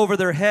firmament over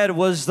their head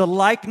was the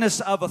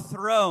likeness of a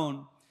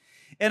throne,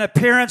 in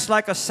appearance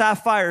like a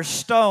sapphire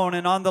stone.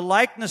 And on the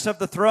likeness of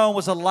the throne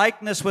was a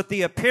likeness with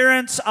the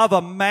appearance of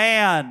a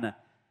man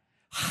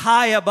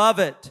high above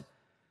it.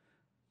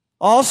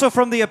 Also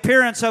from the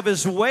appearance of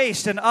his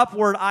waist and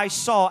upward I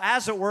saw,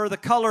 as it were, the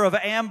color of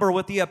amber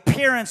with the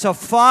appearance of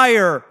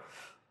fire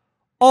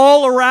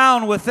all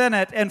around within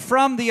it. And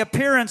from the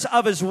appearance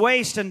of his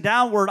waist and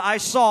downward I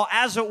saw,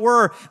 as it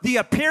were, the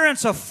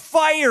appearance of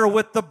fire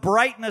with the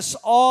brightness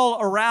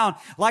all around,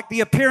 like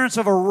the appearance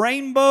of a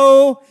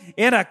rainbow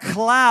in a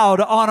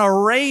cloud on a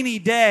rainy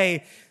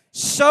day.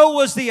 So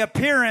was the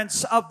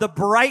appearance of the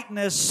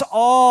brightness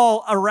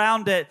all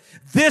around it.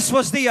 This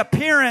was the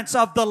appearance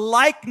of the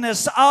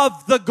likeness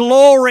of the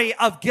glory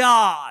of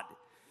God.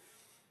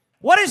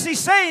 What is he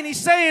saying? He's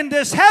saying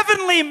this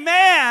heavenly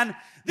man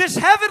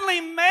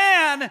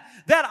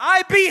that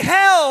I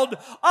beheld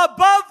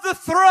above the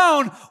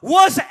throne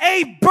was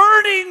a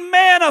burning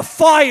man of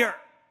fire.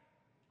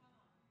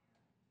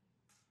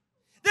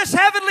 This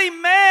heavenly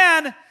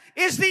man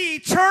is the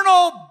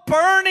eternal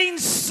burning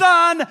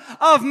Son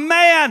of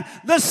man,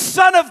 the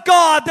Son of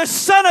God, the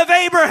Son of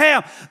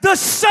Abraham, the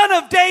Son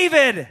of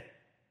David.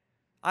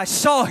 I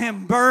saw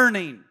him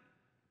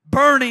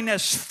burning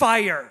as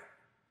fire.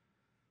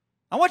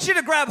 I want you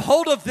to grab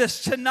hold of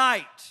this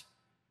tonight.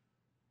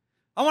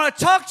 I want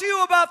to talk to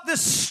you about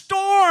this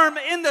storm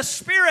in the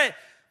Spirit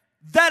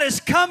that is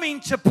coming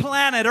to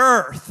planet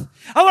Earth.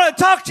 I want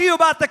to talk to you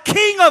about the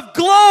King of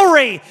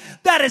Glory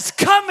that is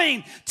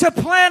coming to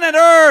planet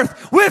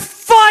Earth with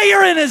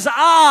fire in his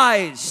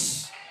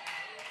eyes.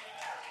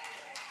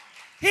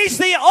 He's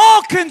the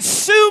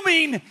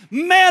all-consuming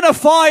man of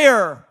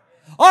fire.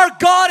 Our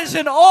God is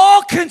an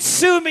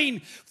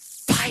all-consuming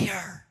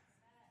fire.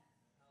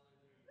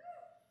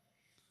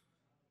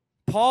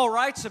 Paul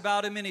writes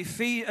about him in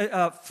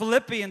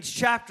Philippians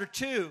chapter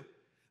 2.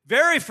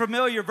 Very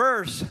familiar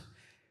verse.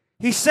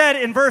 He said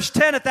in verse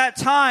 10, at that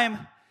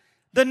time,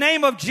 the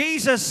name of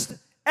Jesus,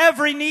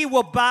 every knee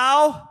will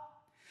bow,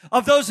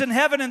 of those in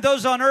heaven and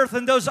those on earth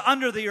and those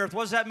under the earth.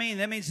 What does that mean?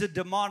 That means the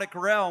demonic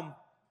realm.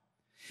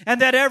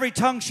 And that every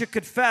tongue should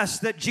confess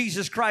that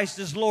Jesus Christ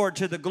is Lord,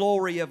 to the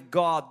glory of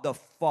God the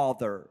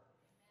Father.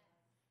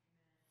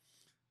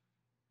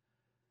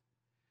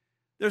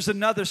 There's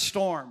another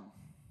storm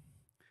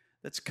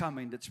that's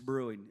coming, that's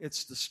brewing.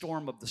 It's the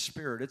storm of the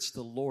Spirit. It's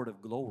the Lord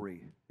of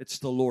glory. It's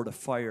the Lord of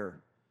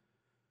fire.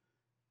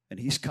 And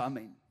he's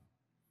coming.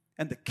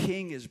 And the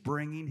King is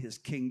bringing his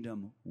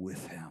kingdom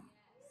with him.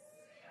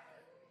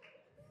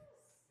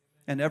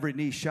 And every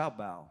knee shall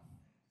bow.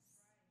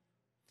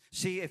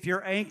 See, if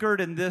you're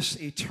anchored in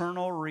this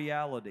eternal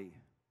reality,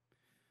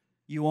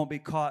 you won't be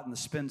caught in the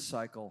spin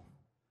cycle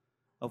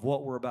of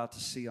what we're about to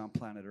see on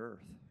planet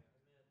Earth.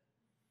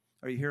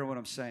 Are you hearing what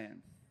I'm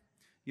saying?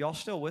 Y'all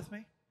still with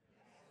me?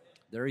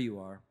 There you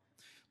are.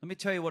 Let me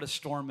tell you what a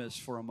storm is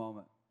for a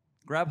moment.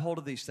 Grab hold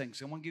of these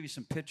things. I want to give you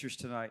some pictures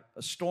tonight.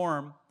 A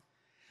storm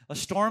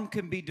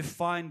can be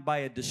defined by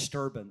a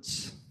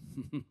disturbance.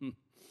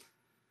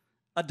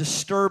 A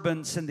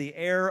disturbance in the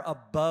air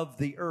above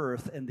the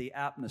earth and the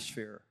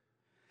atmosphere.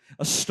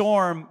 A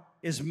storm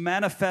is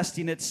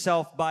manifesting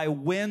itself by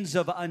winds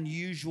of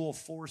unusual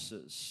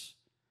forces.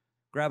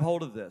 Grab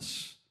hold of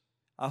this.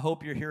 I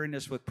hope you're hearing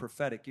this with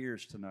prophetic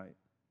ears tonight.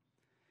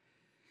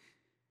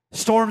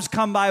 Storms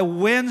come by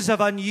winds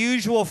of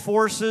unusual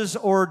forces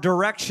or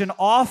direction,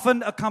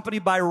 often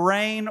accompanied by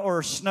rain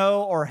or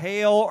snow or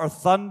hail or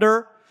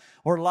thunder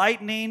or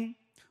lightning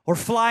or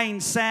flying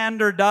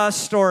sand or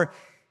dust or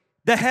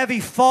the heavy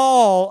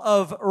fall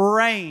of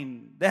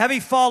rain, the heavy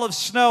fall of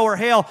snow or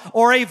hail,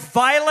 or a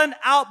violent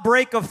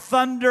outbreak of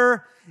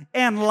thunder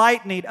and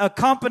lightning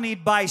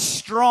accompanied by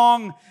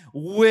strong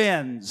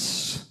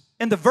winds.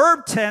 In the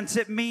verb tense,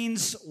 it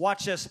means,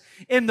 watch this,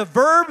 in the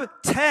verb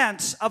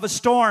tense of a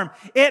storm,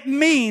 it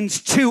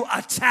means to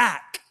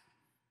attack.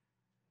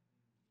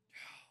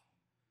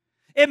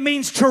 It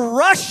means to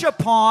rush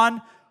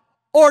upon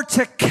or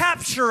to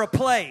capture a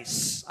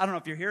place. I don't know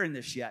if you're hearing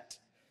this yet.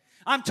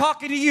 I'm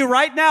talking to you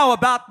right now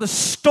about the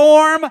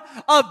storm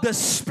of the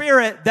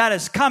Spirit that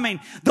is coming.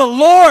 The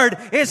Lord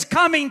is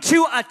coming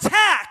to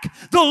attack.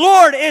 The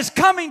Lord is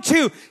coming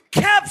to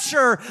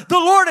capture. The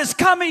Lord is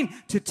coming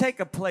to take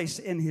a place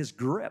in His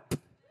grip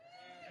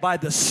by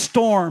the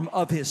storm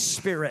of His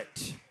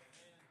Spirit.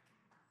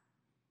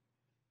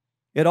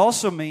 It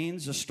also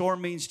means, a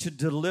storm means to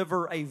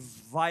deliver a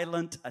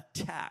violent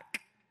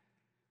attack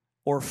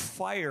or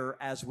fire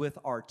as with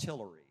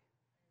artillery.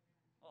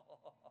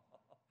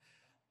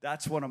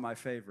 That's one of my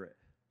favorite.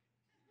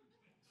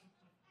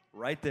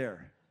 Right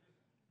there.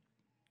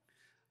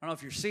 I don't know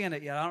if you're seeing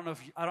it yet.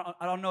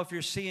 I don't know if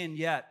you're seeing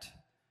yet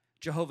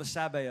Jehovah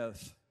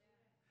Sabaoth.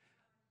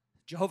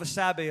 Jehovah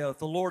Sabaoth,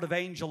 the Lord of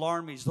angel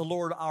armies, the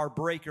Lord our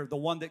breaker, the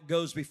one that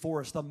goes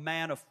before us, the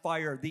man of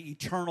fire, the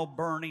eternal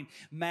burning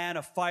man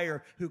of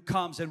fire who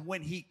comes. And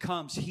when He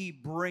comes, He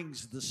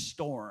brings the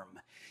storm.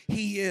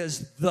 He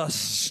is the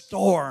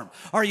storm.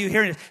 Are you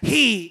hearing it?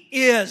 He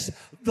is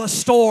the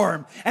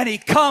storm. And He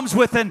comes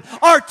with an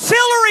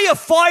artillery of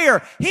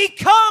fire. He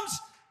comes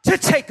to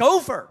take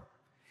over.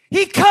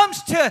 He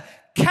comes to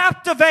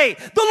captivate.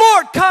 The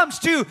Lord comes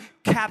to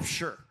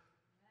capture.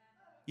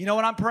 You know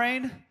what I'm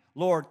praying?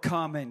 Lord,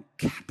 come and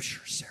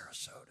capture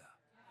Sarasota.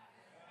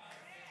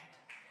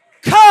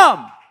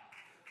 Come,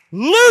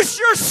 loose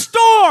your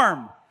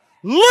storm.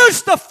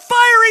 Loose the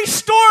fiery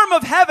storm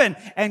of heaven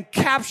and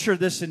capture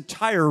this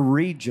entire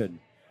region.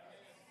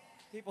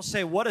 People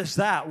say, what is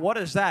that? What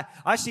is that?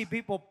 I see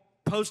people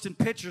posting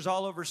pictures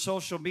all over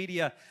social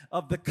media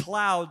of the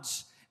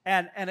clouds,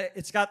 and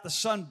it's got the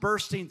sun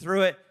bursting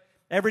through it.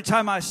 Every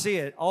time I see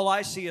it, all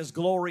I see is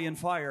glory and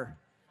fire.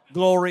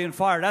 Glory and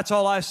fire. That's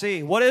all I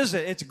see. What is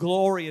it? It's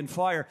glory and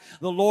fire.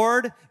 The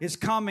Lord is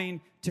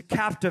coming to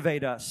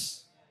captivate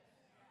us.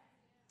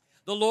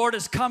 The Lord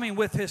is coming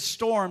with His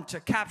storm to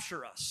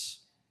capture us.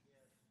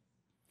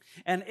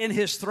 And in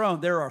His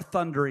throne, there are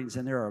thunderings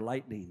and there are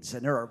lightnings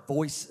and there are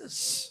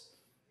voices.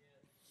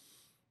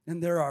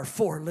 And there are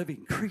 4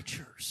 living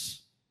creatures.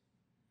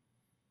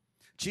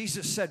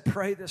 Jesus said,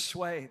 pray this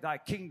way, thy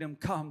kingdom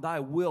come, thy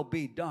will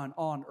be done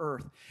on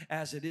earth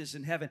as it is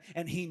in heaven.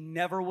 And He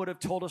never would have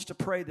told us to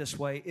pray this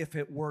way if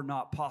it were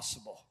not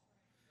possible.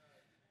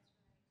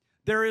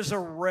 There is a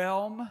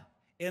realm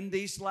in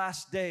these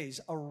last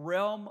days, a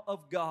realm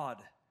of God.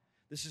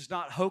 This is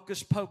not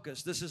hocus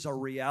pocus. This is a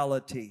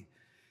reality.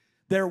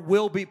 There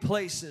will be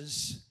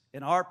places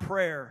in our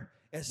prayer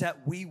is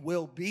that we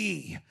will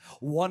be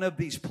one of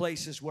these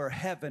places where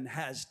heaven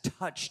has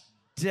touched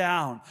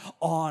down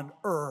on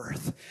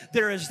earth.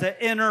 There is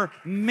the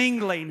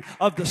intermingling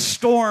of the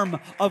storm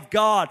of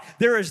God.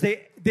 There is the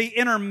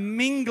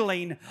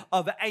intermingling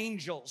of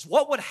angels.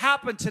 What would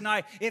happen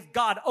tonight if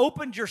God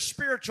opened your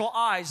spiritual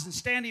eyes and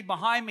standing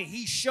behind me,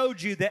 He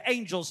showed you the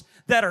angels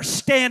that are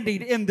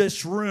standing in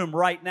this room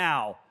right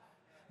now?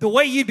 The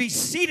way you'd be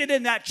seated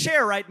in that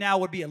chair right now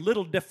would be a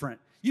little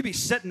different. You'd be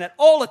sitting at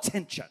all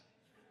attention.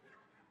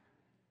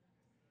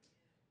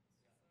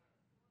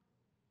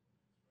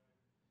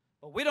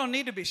 But we don't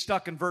need to be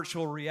stuck in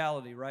virtual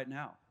reality right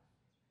now.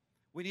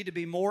 We need to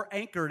be more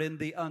anchored in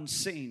the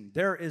unseen.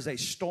 There is a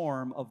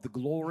storm of the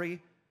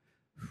glory.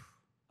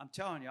 I'm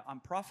telling you, I'm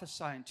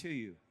prophesying to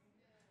you.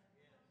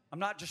 I'm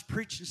not just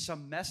preaching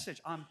some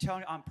message. I'm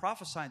telling you, I'm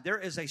prophesying. There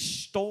is a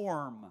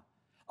storm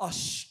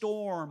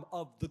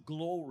of the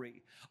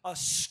glory, a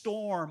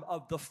storm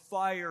of the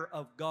fire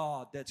of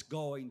God that's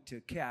going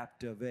to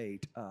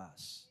captivate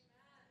us.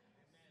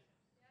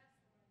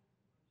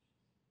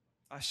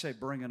 I say,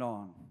 bring it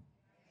on.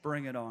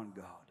 Bring it on,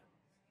 God.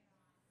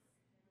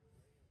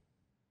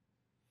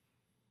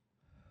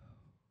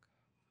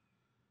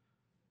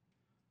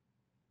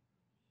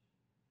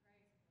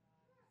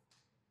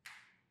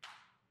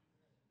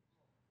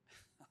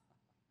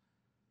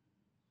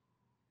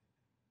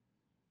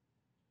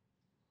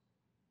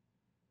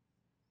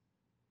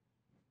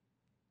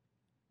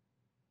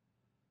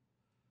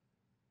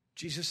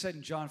 Jesus said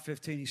in John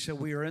 15, He said,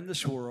 we are in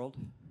this world,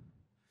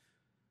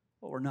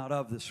 but we're not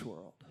of this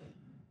world.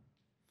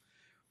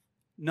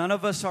 None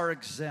of us are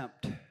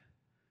exempt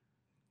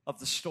of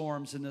the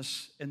storms in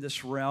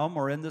this realm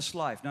or in this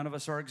life. None of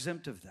us are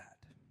exempt of that.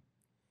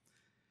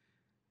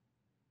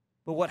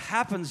 But what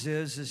happens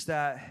is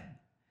that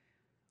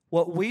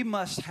what we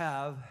must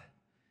have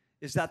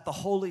is that the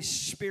Holy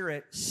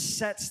Spirit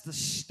sets the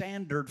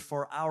standard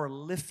for our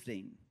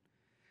lifting.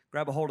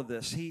 Grab a hold of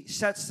this. He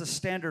sets the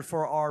standard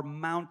for our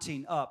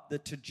mounting up, the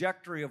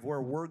trajectory of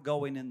where we're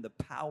going in the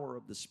power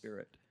of the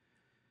Spirit.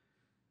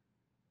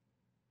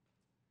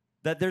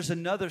 That there's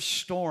another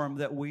storm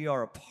that we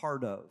are a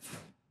part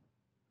of.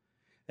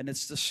 And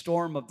it's the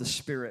storm of the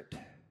Spirit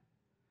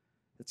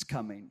that's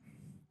coming.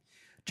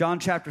 John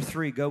chapter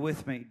 3, go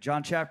with me.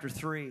 John chapter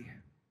 3.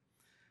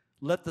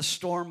 Let the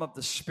storm of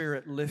the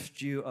Spirit lift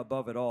you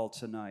above it all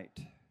tonight.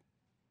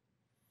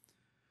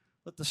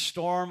 Let the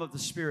storm of the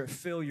Spirit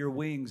fill your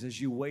wings as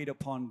you wait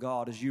upon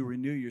God, as you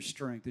renew your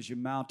strength, as you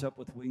mount up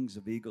with wings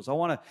of eagles. I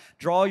want to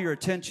draw your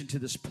attention to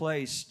this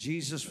place.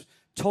 Jesus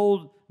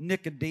told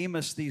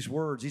Nicodemus these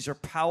words. These are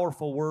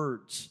powerful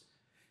words.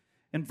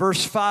 In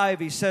verse 5,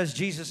 he says,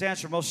 Jesus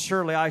answered, most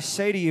surely I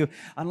say to you,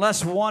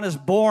 unless one is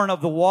born of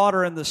the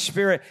water and the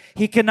Spirit,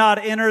 he cannot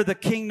enter the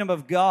kingdom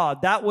of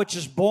God. That which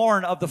is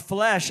born of the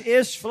flesh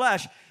is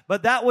flesh,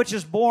 but that which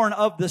is born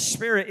of the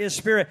Spirit is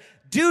spirit.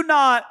 Do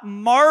not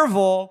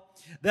marvel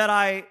that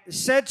I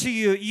said to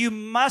you, you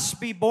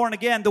must be born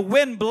again. The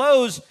wind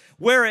blows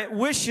where it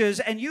wishes,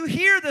 and you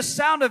hear the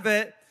sound of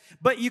it,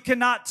 but you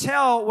cannot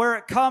tell where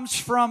it comes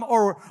from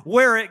or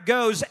where it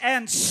goes.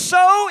 And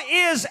so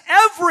is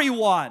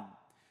everyone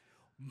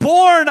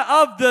born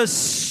of the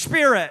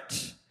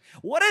Spirit.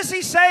 What is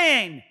he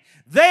saying?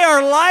 They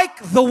are like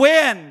the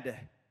wind.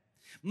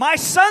 My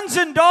sons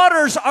and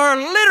daughters are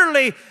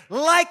literally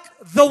like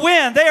the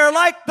wind. They are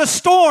like the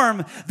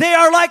storm. They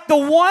are like the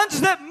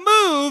ones that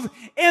move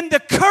in the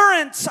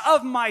currents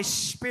of my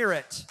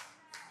Spirit.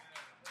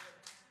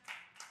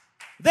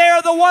 They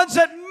are the ones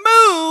that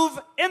move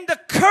in the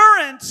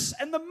currents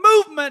and the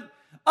movement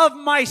of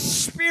my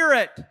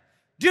Spirit.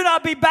 Do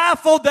not be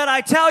baffled that I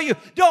tell you.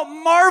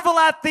 Don't marvel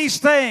at these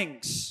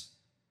things.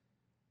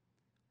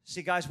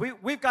 See, guys,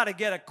 we've got to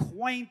get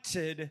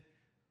acquainted,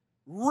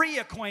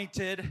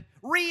 reacquainted,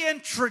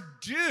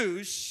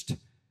 reintroduced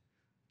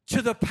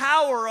to the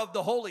power of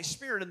the Holy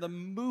Spirit and the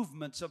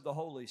movements of the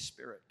Holy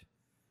Spirit.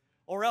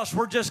 Or else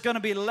we're just going to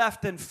be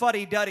left in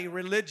fuddy-duddy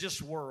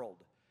religious world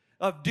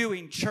of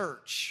doing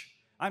church.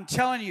 I'm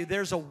telling you,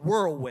 there's a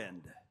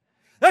whirlwind.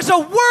 There's a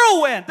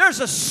whirlwind. There's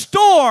a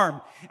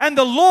storm. And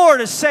the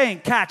Lord is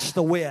saying, catch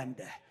the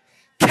wind.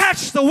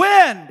 Catch the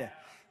wind.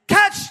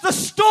 Catch the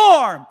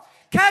storm.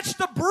 Catch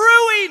the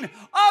brewing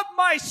of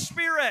my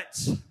Spirit.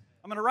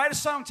 I'm going to write a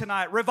song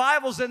tonight.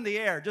 Revival's in the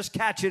air. Just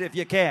catch it if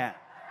you can.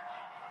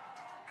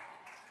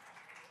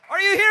 Are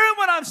you hearing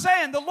what I'm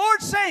saying? The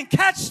Lord's saying,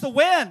 catch the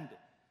wind.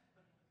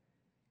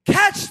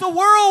 Catch the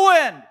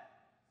whirlwind.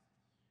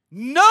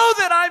 Know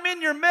that I'm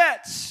in your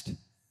midst.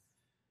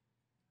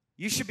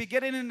 You should be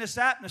getting in this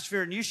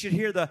atmosphere and you should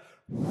hear the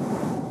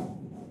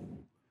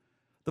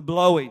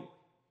blowing.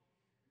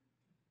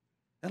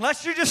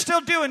 Unless you're just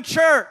still doing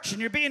church and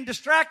you're being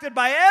distracted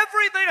by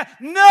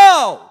everything.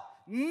 No.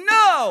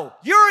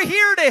 You're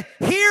here to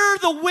hear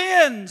the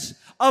winds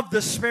of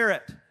the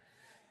Spirit.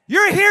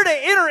 You're here to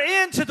enter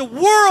into the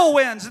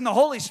whirlwinds, and the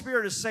Holy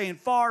Spirit is saying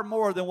far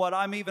more than what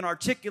I'm even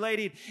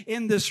articulating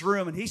in this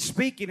room. And He's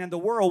speaking, and the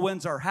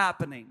whirlwinds are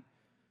happening.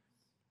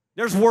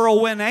 There's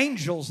whirlwind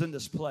angels in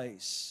this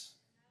place.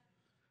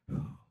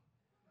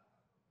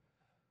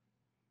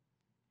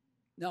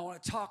 Now, I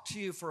want to talk to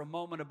you for a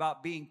moment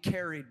about being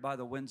carried by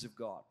the winds of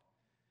God.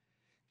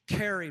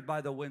 Carried by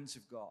the winds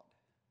of God.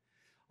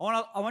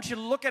 I want you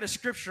to look at a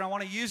scripture. I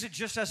want to use it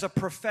just as a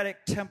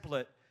prophetic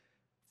template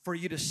for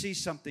you to see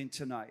something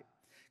tonight.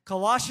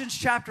 Colossians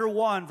chapter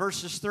 1,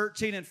 verses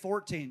 13 and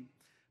 14.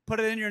 Put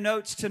it in your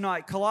notes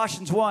tonight.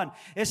 Colossians 1.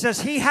 It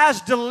says, He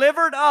has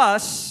delivered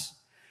us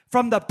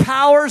from the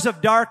powers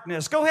of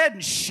darkness. Go ahead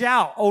and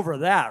shout over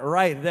that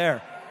right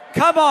there.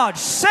 Come on,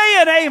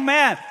 say an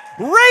amen.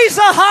 Raise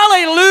a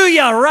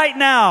hallelujah right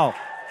now.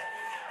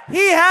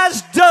 He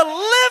has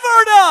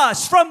delivered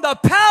us from the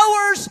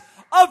powers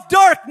of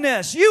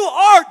darkness. You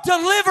are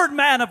delivered,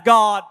 man of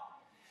God.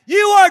 You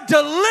are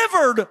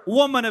delivered,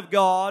 woman of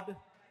God.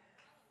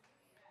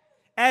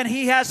 And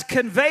He has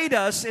conveyed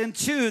us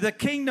into the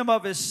kingdom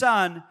of His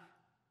Son,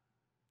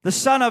 the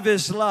Son of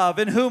His love,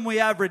 in whom we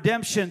have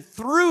redemption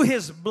through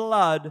His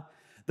blood,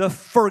 the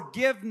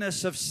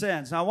forgiveness of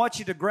sins. Now, I want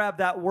you to grab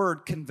that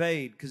word,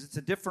 conveyed, because it's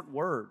a different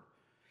word.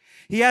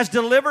 He has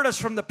delivered us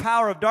from the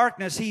power of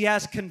darkness. He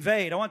has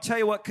conveyed. I want to tell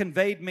you what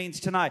conveyed means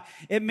tonight.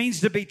 It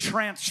means to be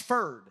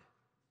transferred.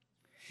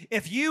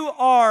 If you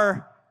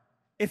are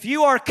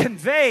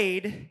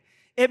conveyed,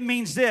 it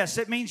means this.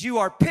 It means you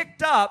are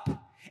picked up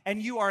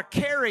and you are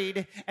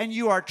carried and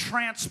you are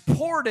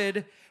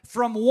transported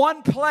from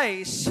one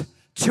place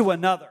to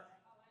another.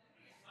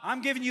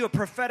 I'm giving you a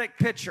prophetic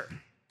picture.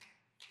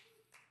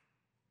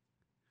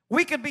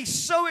 We can be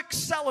so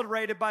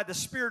accelerated by the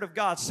Spirit of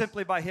God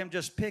simply by Him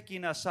just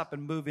picking us up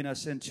and moving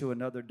us into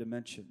another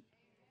dimension.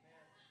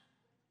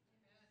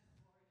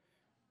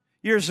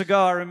 Years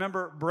ago, I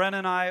remember Bren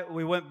and I,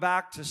 we went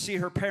back to see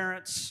her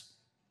parents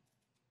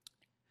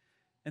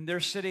in their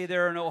city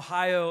there in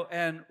Ohio,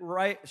 and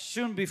right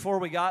soon before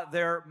we got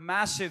there,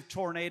 massive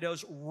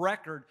tornadoes,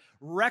 record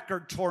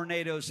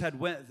tornadoes had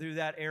went through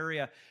that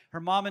area. Her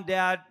mom and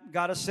dad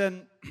got us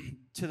in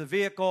to the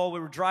vehicle. We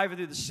were driving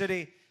through the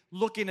city,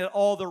 looking at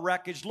all the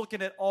wreckage,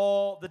 looking at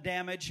all the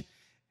damage,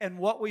 and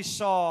what we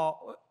saw,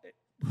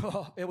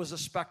 it was a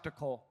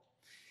spectacle.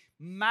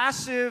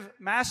 Massive,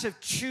 massive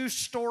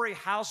two-story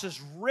houses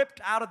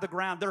ripped out of the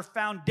ground. Their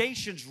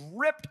foundations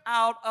ripped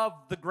out of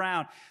the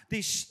ground.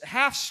 These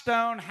half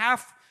stone,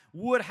 half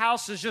wood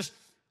houses just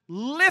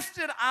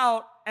lifted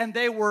out, and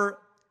they were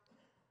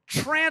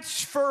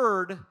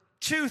transferred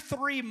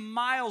 2-3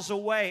 miles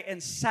away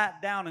and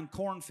sat down in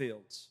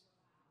cornfields.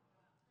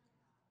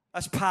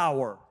 That's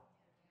power.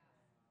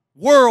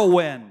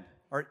 Whirlwind.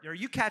 Are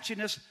you catching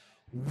this?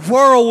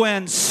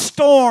 Whirlwind,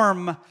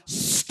 storm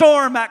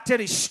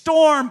activity,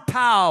 storm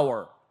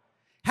power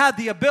had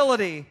the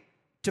ability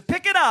to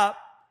pick it up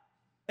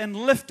and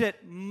lift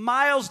it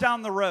miles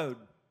down the road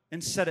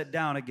and set it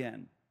down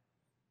again.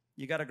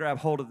 You got to grab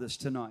hold of this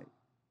tonight.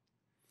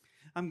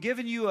 I'm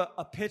giving you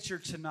a picture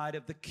tonight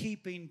of the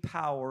keeping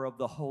power of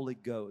the Holy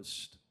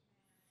Ghost.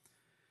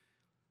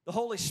 The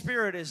Holy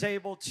Spirit is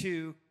able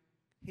to,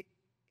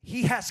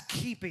 He has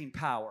keeping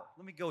power.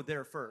 Let me go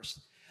there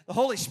first. The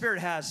Holy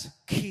Spirit has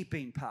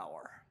keeping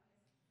power.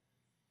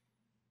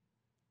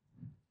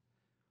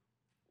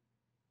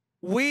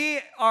 We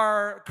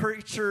are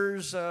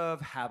creatures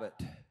of habit.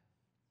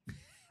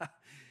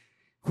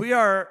 We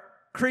are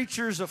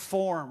creatures of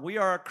form. We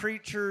are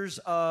creatures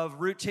of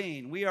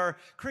routine. We are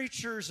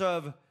creatures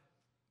of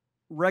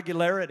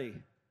regularity.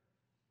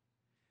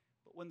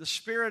 But when the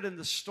Spirit and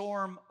the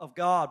storm of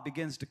God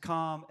begins to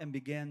come and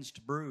begins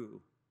to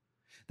brew,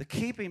 the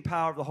keeping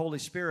power of the Holy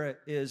Spirit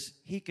is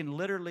He can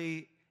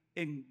literally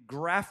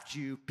engraft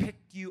you, pick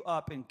you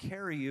up, and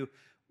carry you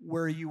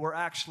where you were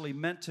actually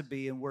meant to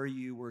be and where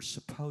you were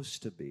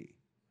supposed to be.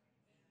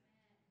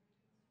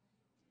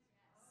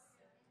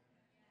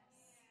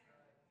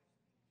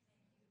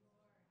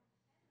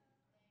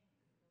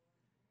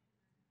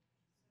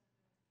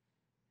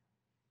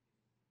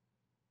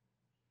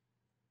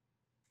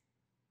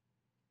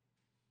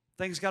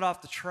 Things got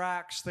off the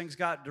tracks, things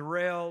got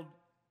derailed,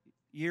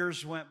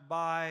 years went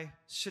by,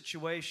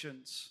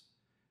 situations.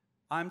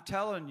 I'm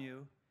telling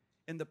you,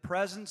 in the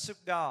presence of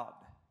God,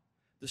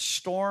 the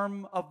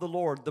storm of the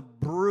Lord, the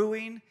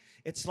brewing,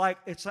 it's like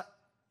it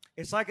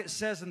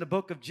says in the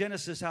book of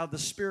Genesis how the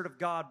Spirit of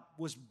God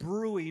was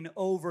brewing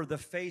over the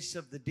face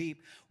of the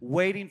deep,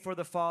 waiting for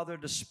the Father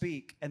to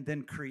speak and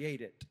then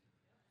create it.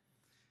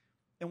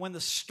 And when the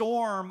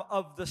storm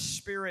of the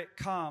Spirit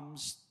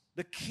comes,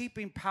 the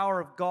keeping power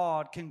of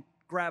God can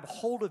grab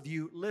hold of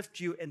you, lift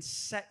you, and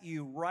set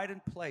you right in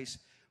place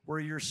where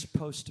you're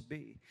supposed to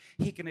be.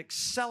 He can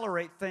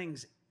accelerate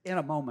things in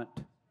a moment.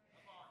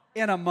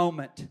 In a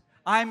moment.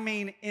 I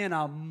mean in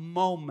a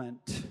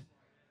moment.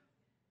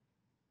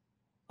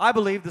 I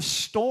believe the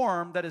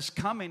storm that is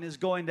coming is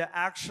going to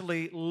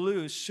actually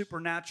lose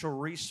supernatural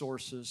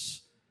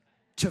resources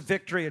to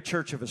Victory, a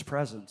church of His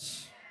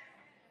presence.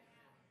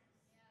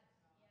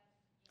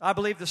 I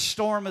believe the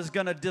storm is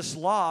going to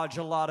dislodge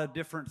a lot of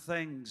different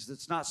things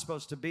that's not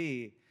supposed to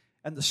be,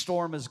 and the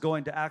storm is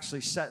going to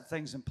actually set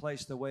things in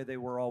place the way they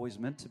were always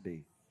meant to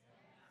be.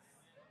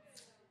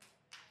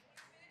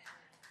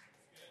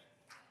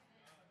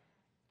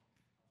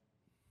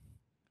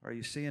 Are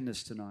you seeing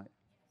this tonight?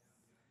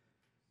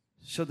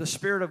 So the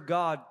Spirit of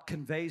God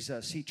conveys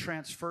us. He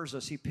transfers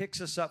us. He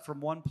picks us up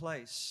from one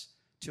place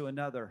to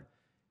another.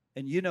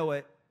 And you know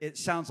it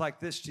sounds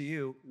like this to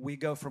you. We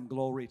go from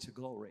glory to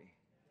glory.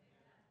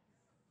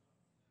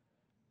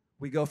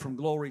 We go from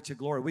glory to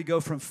glory. We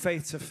go from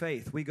faith to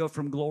faith. We go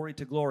from glory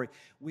to glory.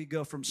 We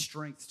go from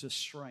strength to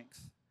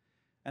strength.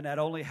 And that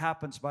only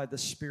happens by the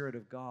Spirit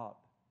of God.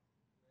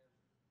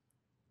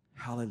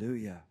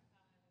 Hallelujah.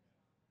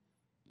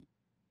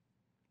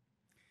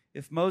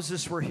 If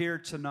Moses were here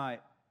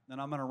tonight, then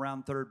I'm going to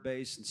round third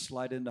base and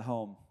slide into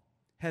home.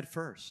 Head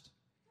first.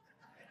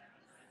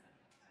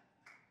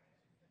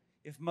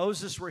 If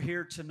Moses were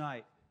here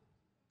tonight,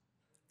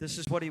 this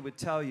is what he would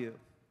tell you.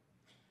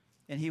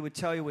 And he would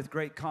tell you with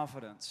great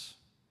confidence.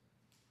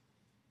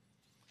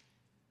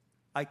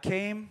 I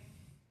came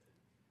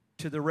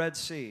to the Red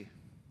Sea,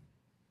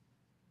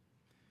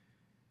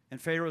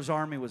 and Pharaoh's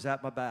army was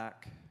at my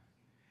back,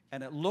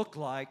 and it looked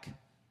like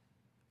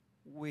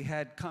we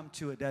had come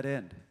to a dead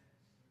end.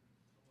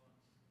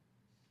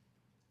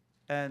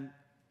 And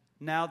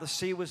now the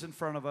sea was in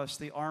front of us,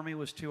 the army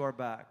was to our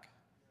back.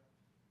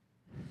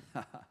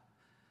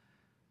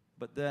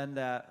 But then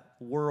that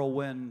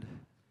whirlwind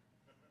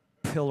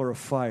pillar of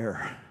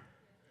fire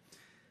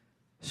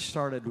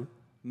started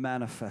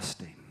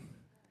manifesting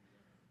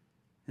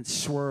and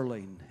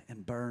swirling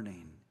and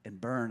burning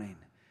and burning.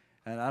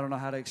 And I don't know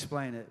how to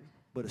explain it,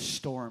 but a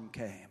storm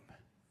came.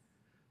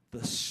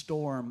 The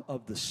storm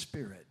of the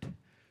Spirit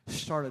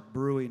started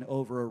brewing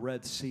over a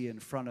Red Sea in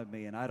front of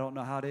me. And I don't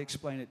know how to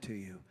explain it to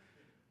you,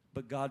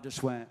 but God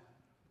just went.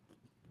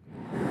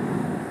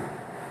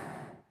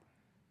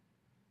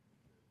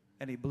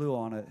 And He blew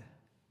on it,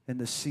 and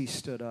the sea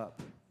stood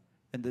up.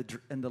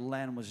 And the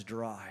land was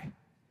dry.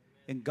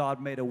 And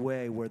God made a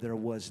way where there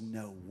was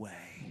no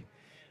way.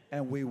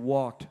 And we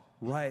walked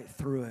right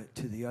through it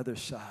to the other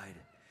side.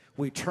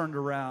 We turned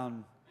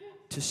around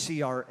to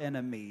see our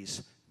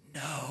enemies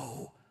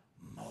no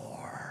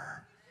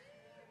more.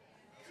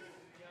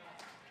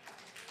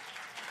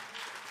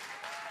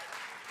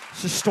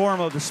 It's the storm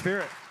of the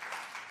Spirit.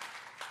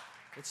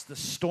 It's the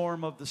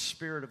storm of the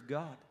Spirit of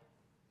God.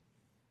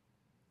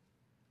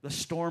 The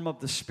storm of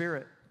the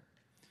Spirit.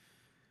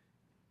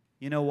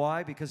 You know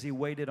why? Because he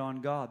waited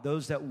on God.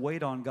 Those that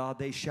wait on God,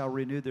 they shall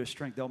renew their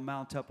strength. They'll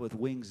mount up with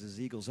wings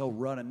as eagles. They'll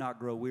run and not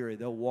grow weary.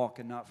 They'll walk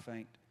and not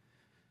faint.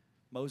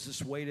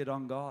 Moses waited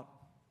on God.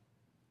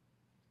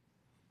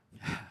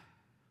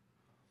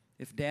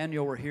 If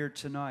Daniel were here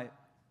tonight,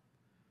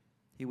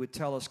 he would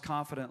tell us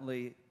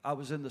confidently, I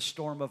was in the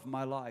storm of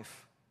my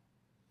life.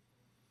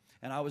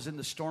 And I was in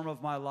the storm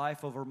of my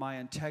life over my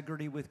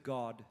integrity with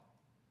God.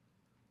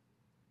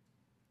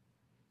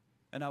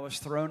 And I was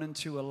thrown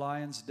into a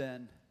lion's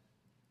den.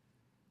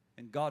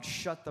 And God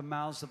shut the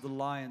mouths of the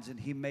lions, and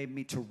he made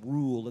me to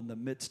rule in the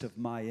midst of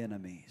my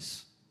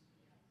enemies.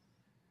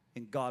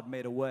 And God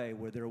made a way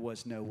where there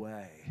was no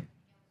way.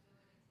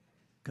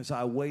 Because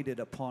I waited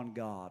upon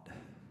God.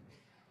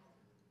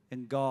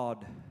 And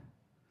God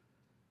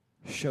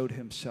showed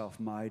himself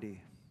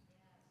mighty.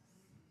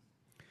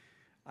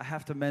 I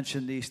have to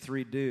mention these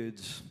three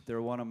dudes.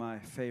 They're one of my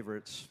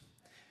favorites.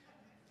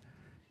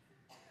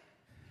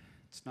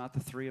 It's not the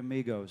three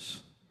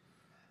amigos.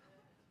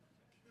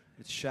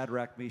 It's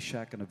Shadrach,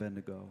 Meshach, and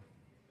Abednego.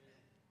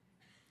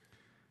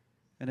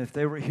 And if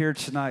they were here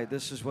tonight,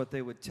 this is what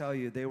they would tell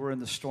you. They were in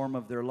the storm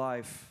of their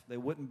life. They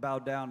wouldn't bow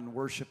down and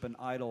worship an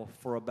idol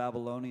for a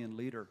Babylonian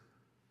leader.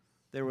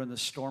 They were in the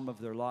storm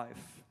of their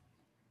life.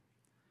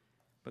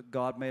 But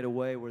God made a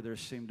way where there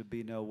seemed to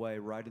be no way,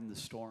 right in the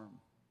storm.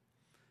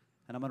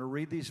 And I'm going to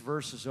read these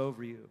verses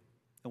over you.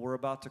 And we're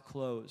about to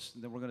close.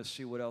 And then we're going to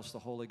see what else the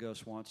Holy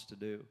Ghost wants to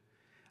do.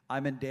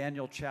 I'm in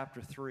Daniel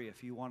chapter 3,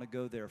 if you want to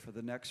go there for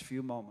the next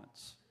few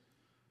moments.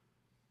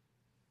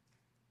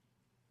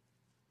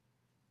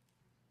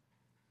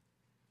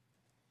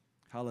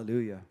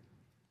 Hallelujah.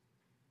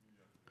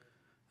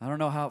 I don't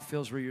know how it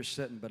feels where you're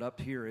sitting, but up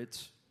here, it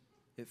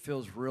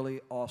feels really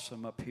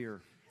awesome up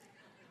here.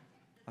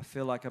 I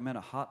feel like I'm in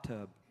a hot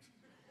tub.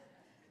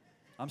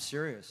 I'm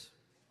serious.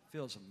 It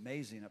feels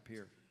amazing up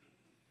here.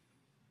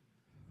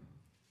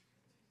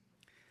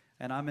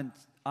 And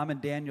I'm in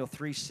Daniel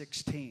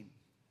 3:16.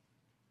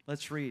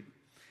 Let's read.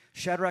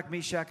 Shadrach,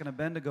 Meshach, and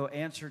Abednego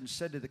answered and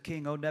said to the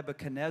king, O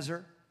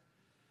Nebuchadnezzar,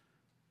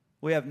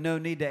 we have no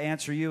need to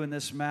answer you in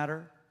this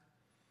matter.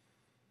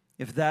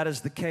 If that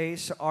is the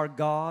case, our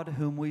God,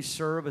 whom we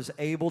serve, is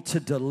able to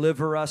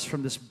deliver us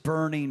from this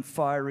burning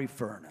fiery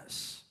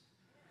furnace.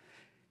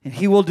 And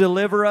he will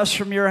deliver us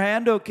from your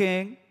hand, O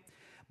king.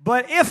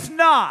 But if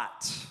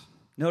not,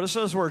 notice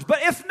those words,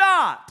 but if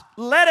not,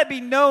 let it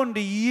be known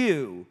to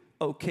you,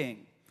 O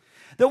king,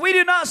 that we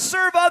do not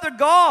serve other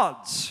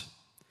gods,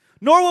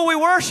 nor will we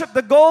worship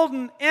the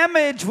golden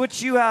image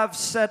which you have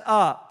set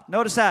up.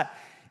 Notice that.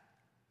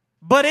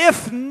 But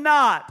if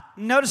not,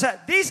 notice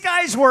that. These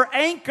guys were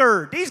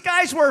anchored. These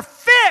guys were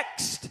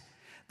fixed.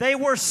 They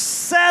were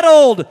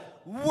settled.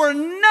 We're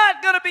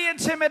not going to be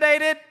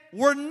intimidated.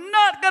 We're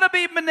not going to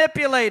be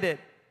manipulated.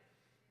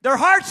 Their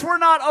hearts were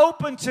not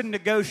open to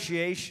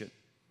negotiation.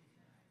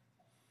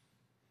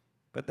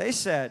 But they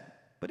said,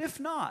 but if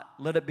not,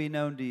 let it be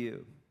known to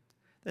you.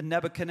 Then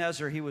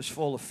Nebuchadnezzar, he was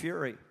full of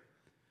fury.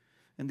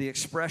 And the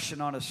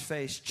expression on his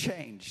face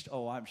changed.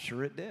 Oh, I'm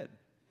sure it did.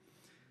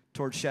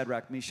 Towards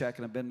Shadrach, Meshach,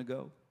 and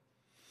Abednego.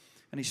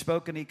 And he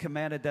spoke and he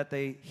commanded that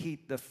they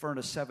heat the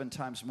furnace 7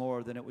 times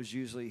more than it was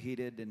usually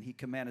heated. And he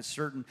commanded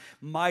certain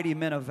mighty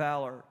men of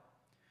valor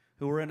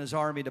who were in his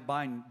army to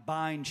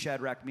bind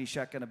Shadrach,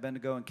 Meshach, and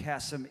Abednego and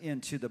cast them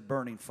into the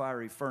burning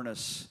fiery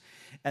furnace.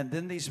 And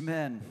then these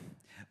men,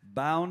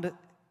 bound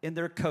in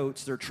their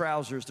coats, their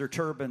trousers, their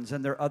turbans,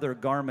 and their other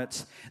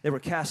garments, they were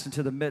cast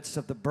into the midst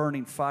of the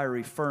burning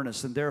fiery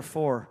furnace. And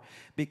therefore,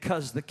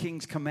 because the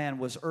king's command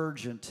was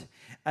urgent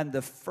and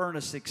the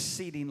furnace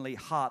exceedingly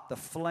hot, the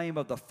flame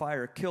of the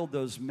fire killed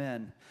those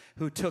men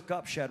who took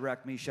up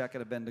Shadrach, Meshach,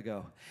 and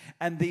Abednego.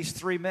 And these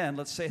 3 men,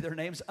 let's say their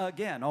names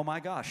again. Oh my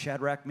gosh,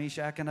 Shadrach,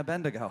 Meshach, and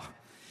Abednego.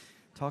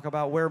 Talk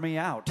about wear me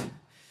out.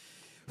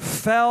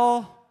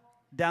 Fell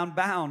down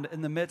bound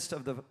in the midst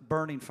of the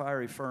burning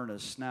fiery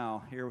furnace.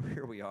 Now, here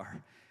we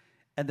are.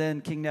 And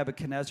then King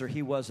Nebuchadnezzar,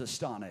 he was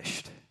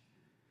astonished.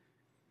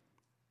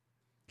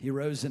 He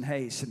rose in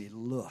haste and he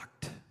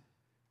looked,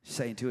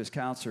 saying to his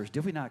counselors,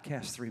 did we not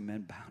cast 3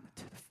 men bound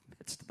into the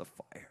midst of the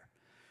fire?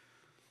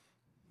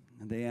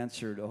 And they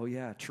answered, oh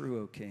yeah,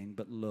 true, O king,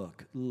 but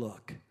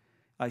look,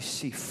 I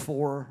see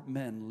 4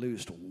 men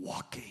loosed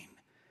walking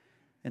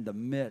in the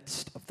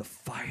midst of the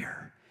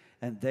fire,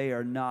 and they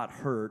are not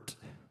hurt.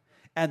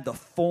 And the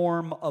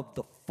form of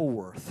the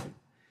 4th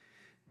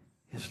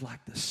is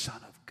like the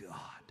Son of God.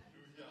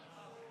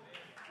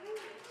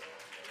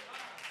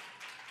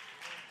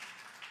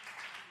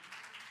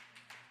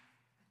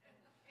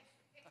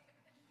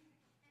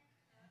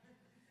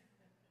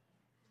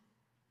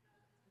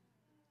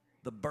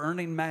 The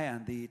burning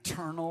man, the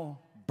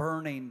eternal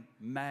burning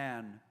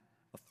man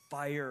of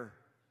fire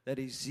that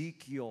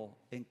Ezekiel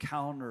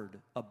encountered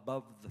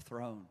above the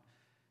throne,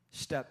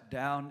 stepped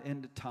down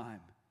into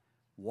time,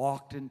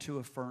 walked into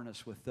a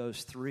furnace with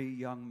those 3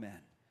 young men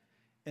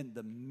in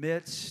the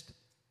midst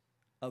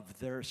of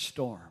their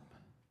storm.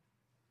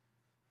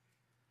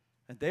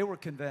 And they were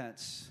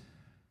convinced,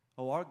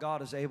 oh, our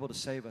God is able to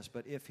save us,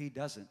 but if he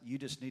doesn't, you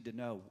just need to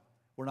know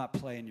we're not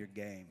playing your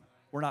game.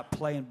 We're not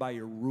playing by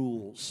your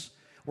rules.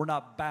 We're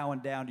not bowing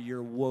down to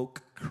your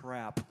woke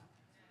crap,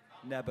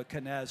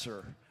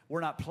 Nebuchadnezzar.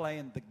 We're not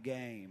playing the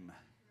game.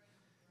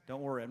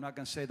 Don't worry, I'm not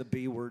going to say the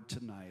B word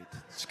tonight.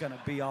 It's going to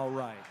be all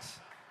right.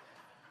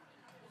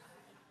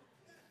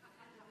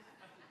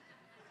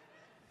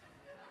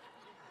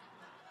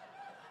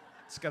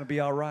 It's going to be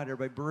all right.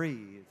 Everybody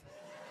breathe.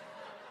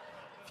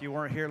 If you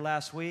weren't here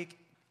last week,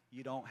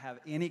 you don't have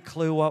any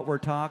clue what we're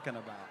talking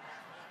about.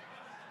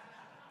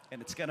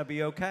 And it's going to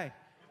be okay.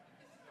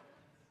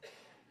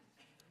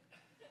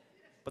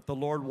 But the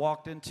Lord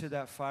walked into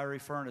that fiery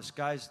furnace.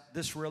 Guys,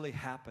 this really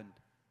happened.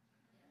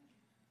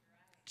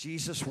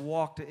 Jesus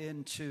walked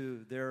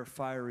into their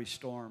fiery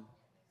storm.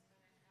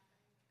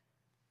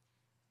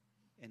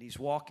 And he's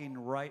walking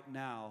right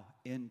now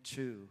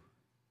into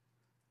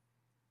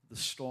the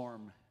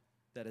storm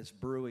that is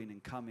brewing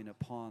and coming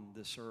upon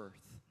this earth.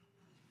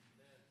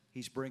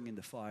 He's bringing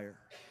the fire.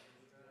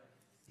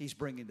 He's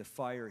bringing the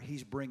fire.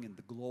 He's bringing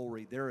the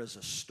glory. There is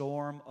a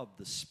storm of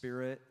the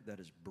Spirit that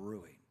is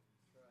brewing.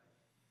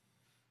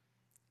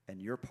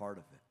 And you're part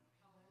of it.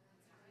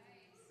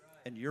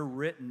 And you're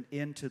written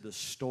into the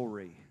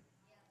story.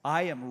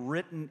 I am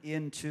written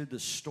into the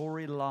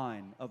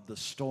storyline of the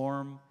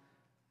storm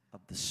of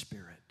the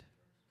Spirit.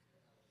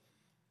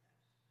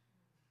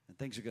 And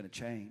things are going to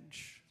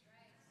change.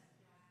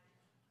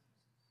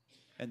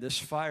 And this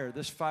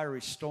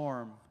fiery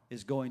storm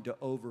is going to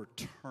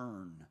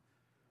overturn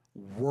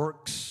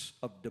works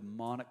of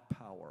demonic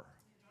power.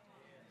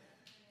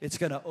 It's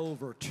going to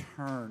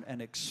overturn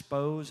and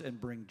expose and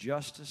bring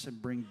justice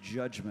and bring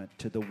judgment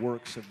to the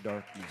works of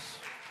darkness.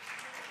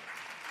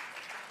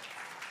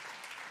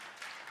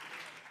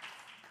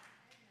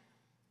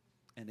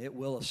 And it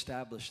will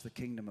establish the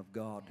kingdom of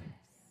God.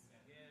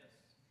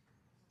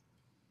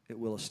 It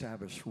will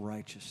establish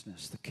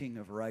righteousness. The King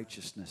of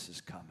righteousness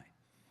is coming.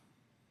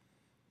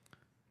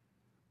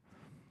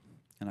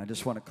 And I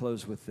just want to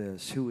close with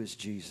this. Who is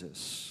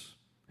Jesus?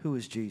 Who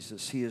is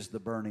Jesus? He is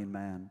the burning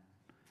man.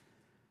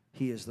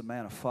 He is the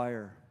man of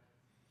fire.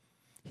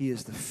 He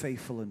is the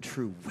faithful and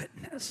true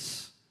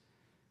witness.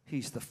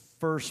 He's the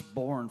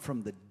firstborn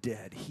from the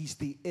dead. He's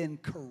the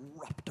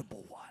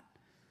incorruptible one.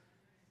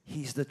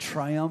 He's the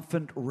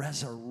triumphant,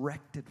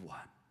 resurrected one.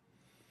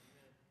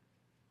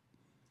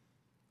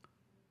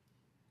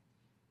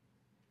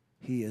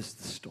 He is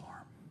the storm.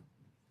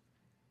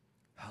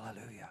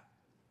 Hallelujah.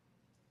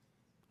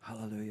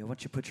 Hallelujah. Why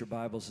don't you put your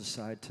Bibles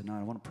aside tonight?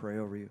 I want to pray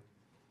over you.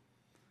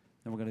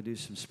 Then we're going to do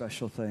some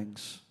special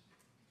things.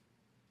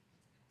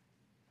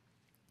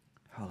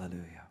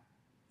 Hallelujah.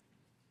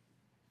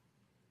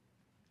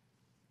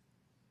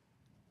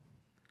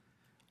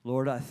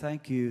 Lord, I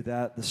thank you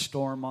that the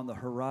storm on the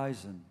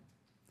horizon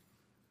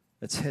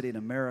that's hitting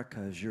America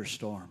is your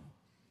storm.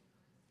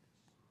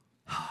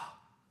 I'm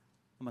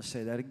going to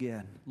say that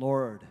again.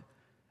 Lord,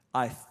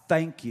 I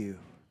thank you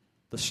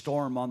the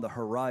storm on the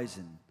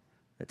horizon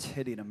that's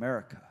hitting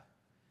America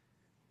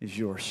is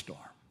your storm.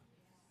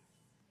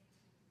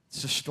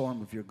 It's the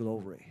storm of your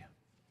glory.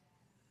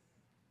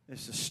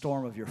 It's the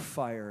storm of your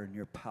fire and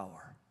your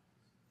power.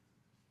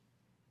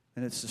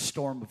 And it's the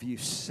storm of you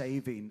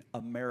saving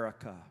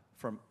America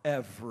from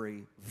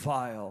every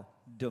vile,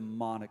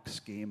 demonic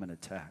scheme and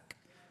attack.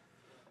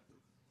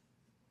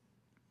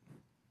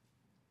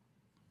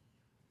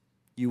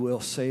 You will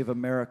save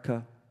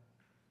America,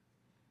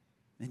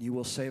 and you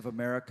will save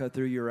America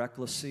through your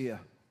ecclesia,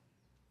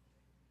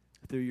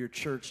 through your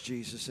church,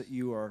 Jesus, that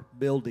you are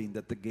building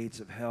that the gates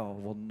of hell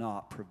will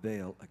not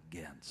prevail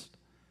against.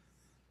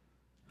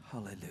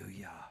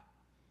 Hallelujah.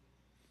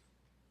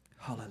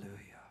 Hallelujah.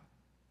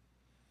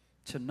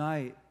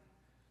 Tonight,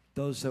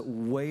 those that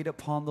wait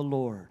upon the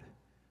Lord,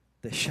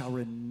 they shall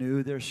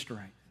renew their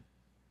strength.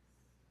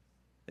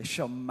 They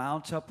shall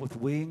mount up with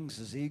wings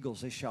as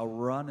eagles. They shall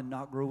run and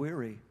not grow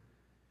weary.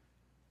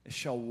 They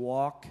shall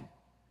walk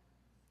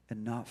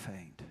and not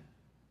faint.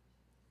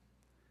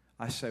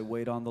 I say,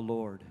 wait on the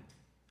Lord.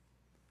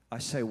 I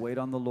say, wait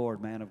on the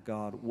Lord, man of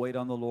God. Wait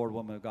on the Lord,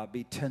 woman of God.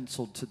 Be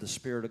tinseled to the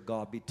Spirit of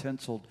God. Be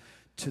tinseled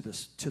to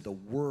the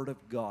Word of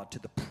God, to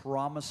the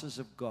promises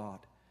of God.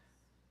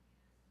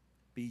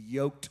 Be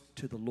yoked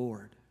to the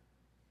Lord.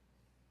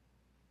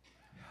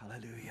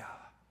 Hallelujah.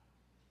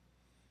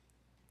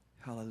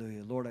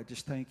 Hallelujah. Lord, I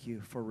just thank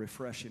you for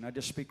refreshing. I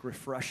just speak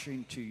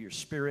refreshing to your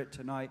spirit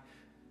tonight.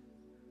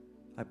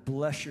 I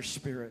bless your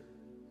spirit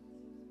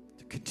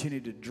to continue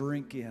to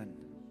drink in.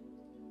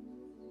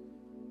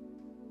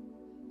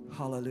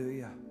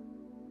 Hallelujah.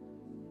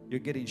 You're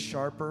getting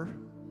sharper.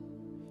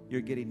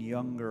 You're getting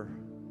younger.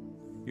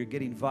 You're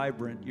getting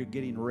vibrant. You're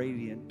getting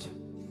radiant.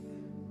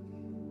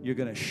 You're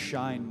going to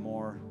shine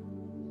more.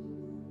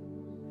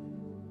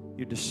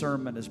 Your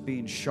discernment is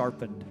being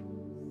sharpened.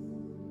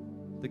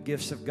 The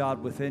gifts of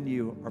God within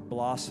you are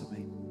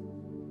blossoming.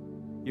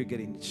 You're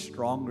getting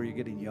stronger. You're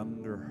getting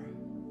younger.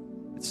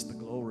 It's the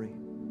glory.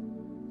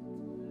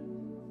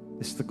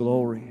 It's the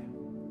glory.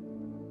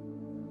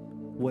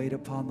 Wait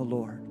upon the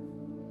Lord.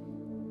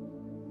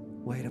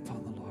 Wait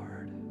upon the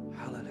Lord.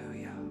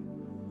 Hallelujah.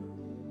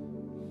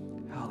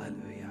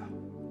 Hallelujah.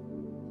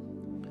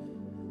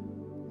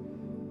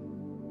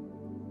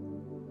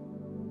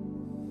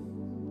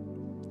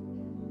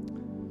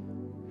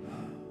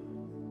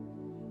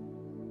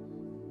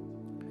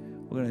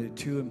 We're going to do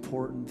two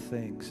important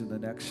things in the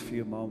next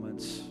few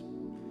moments.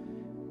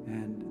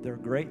 And they're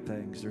great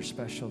things. They're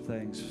special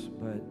things.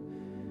 But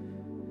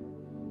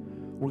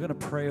we're going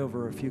to pray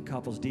over a few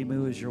couples.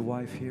 Dimu, is your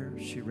wife here?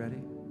 Is she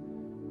ready?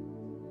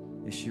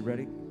 Is she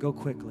ready? Go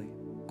quickly.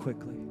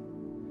 Quickly.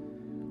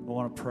 I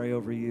want to pray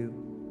over you.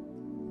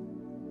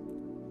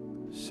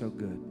 So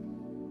good.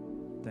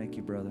 Thank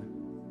you, brother.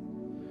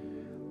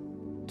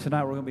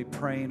 Tonight we're going to be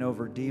praying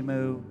over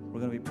Dimu. We're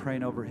going to be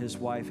praying over his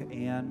wife,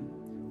 Ann.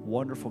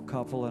 Wonderful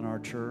couple in our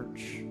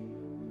church.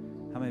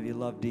 How many of you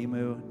love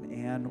Dimu and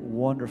Ann?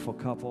 Wonderful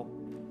couple.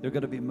 They're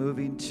going to be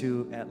moving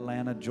to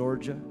Atlanta,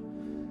 Georgia.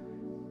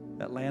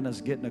 Atlanta's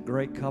getting a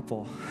great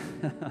couple.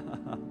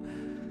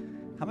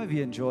 How many of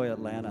you enjoy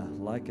Atlanta,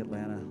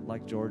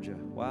 like Georgia?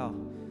 Wow,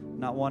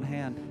 not one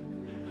hand.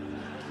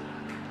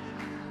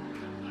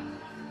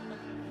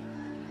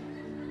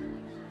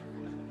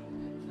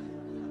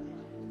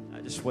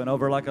 I just went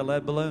over like a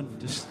lead balloon.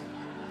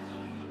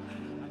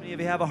 How many of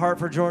you have a heart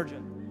for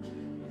Georgia?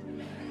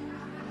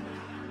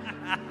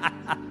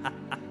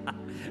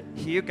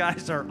 You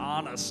guys are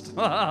honest.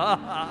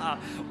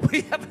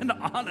 We have an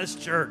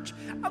honest church.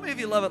 How many of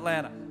you love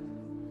Atlanta?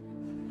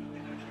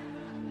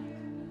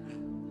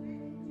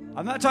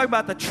 I'm not talking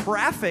about the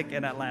traffic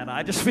in Atlanta.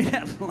 I just mean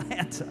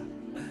Atlanta.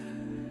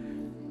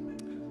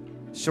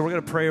 So we're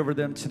going to pray over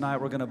them tonight.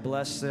 We're going to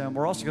bless them.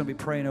 We're also going to be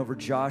praying over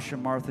Josh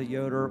and Martha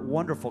Yoder.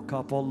 Wonderful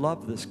couple.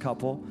 Love this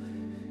couple.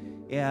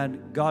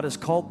 And God has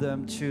called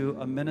them to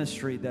a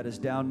ministry that is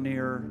down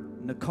near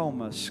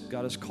Nokomis.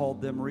 God has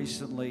called them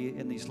recently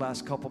in these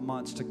last couple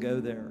months to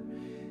go there.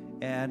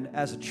 And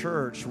as a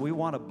church, we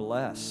want to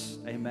bless.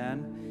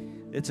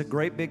 Amen. It's a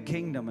great big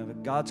kingdom.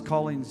 If God's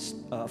calling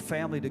a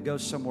family to go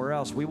somewhere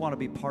else, we want to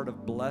be part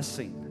of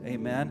blessing.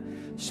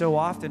 Amen. So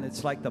often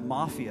it's like the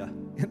mafia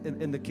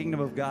in the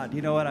kingdom of God.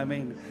 You know what I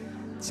mean?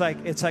 It's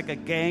like a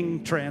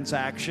gang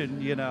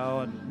transaction, you know,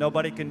 and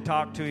nobody can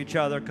talk to each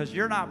other because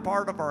you're not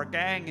part of our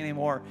gang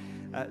anymore.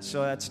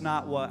 So that's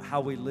not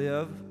how we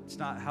live. It's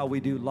not how we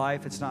do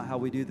life. It's not how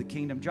we do the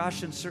kingdom.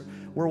 Josh and Sir,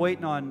 we're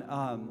waiting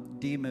on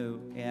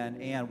Dimu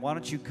and Ann. Why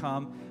don't you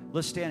come?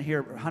 Let's stand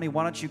here. Honey,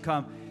 why don't you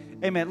come?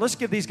 Amen. Let's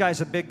give these guys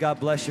a big God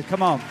bless you.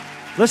 Come on.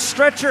 Let's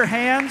stretch your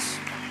hands.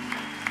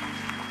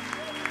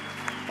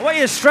 I want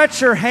you to stretch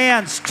your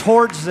hands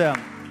towards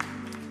them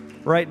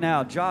right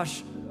now.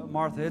 Josh,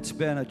 Martha, it's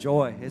been a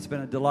joy. It's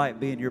been a delight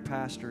being your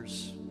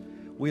pastors.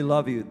 We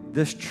love you.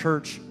 This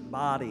church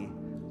body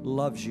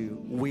loves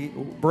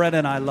you. Brett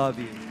and I love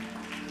you.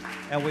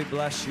 And we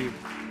bless you.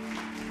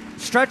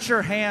 Stretch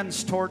your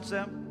hands towards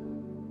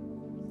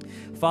them.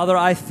 Father,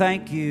 I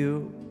thank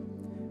you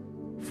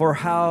for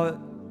how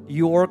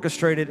you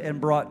orchestrated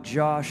and brought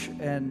Josh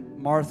and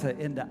Martha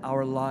into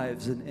our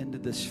lives and into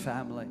this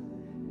family.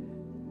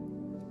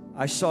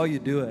 I saw you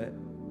do it,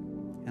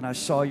 and I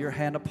saw your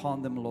hand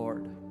upon them,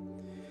 Lord.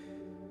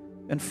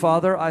 And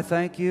Father, I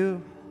thank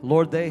you,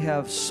 Lord, they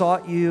have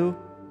sought you.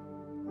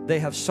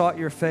 They have sought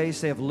your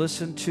face. They have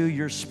listened to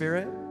your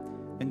spirit.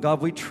 And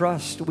God, we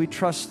trust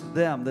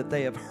them that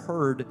they have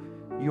heard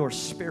your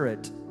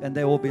spirit and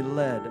they will be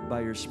led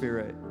by your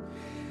spirit.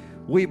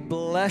 We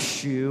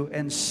bless you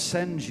and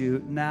send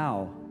you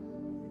now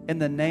in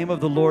the name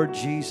of the Lord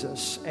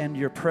Jesus and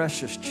your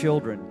precious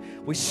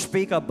children. We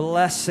speak a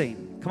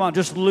blessing. Come on,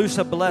 just loose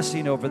a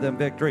blessing over them,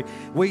 Victory.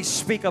 We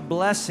speak a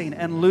blessing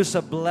and loose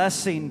a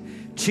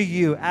blessing to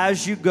you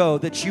as you go,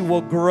 that you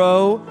will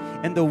grow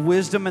in the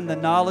wisdom and the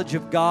knowledge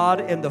of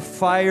God and the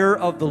fire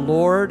of the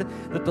Lord,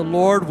 that the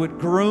Lord would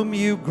groom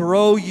you,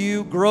 grow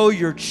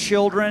your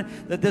children,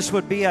 that this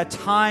would be a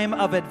time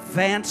of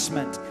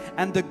advancement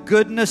and the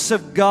goodness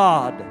of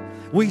God.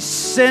 We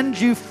send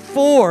you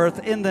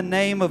forth in the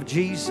name of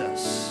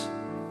Jesus.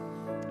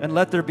 And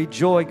let there be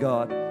joy,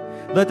 God.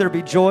 Let there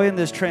be joy in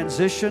this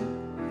transition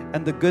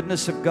and the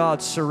goodness of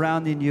God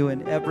surrounding you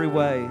in every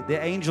way.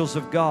 The angels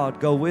of God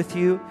go with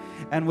you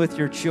and with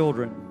your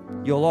children.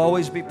 You'll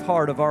always be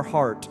part of our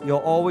heart. You'll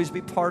always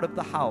be part of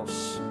the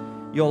house.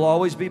 You'll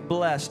always be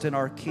blessed in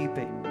our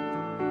keeping.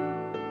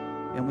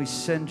 And we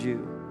send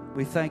you.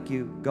 We thank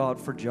you, God,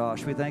 for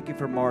Josh. We thank you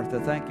for Martha.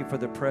 Thank you for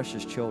the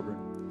precious children.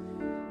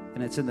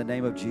 And it's in the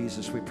name of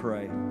Jesus we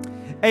pray.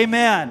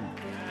 Amen.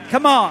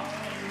 Come on.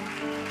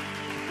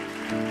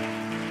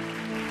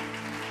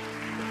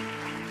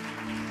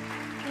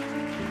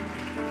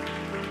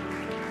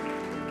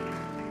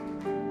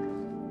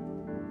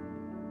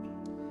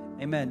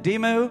 Amen.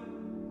 Dimu,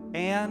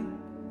 Ann,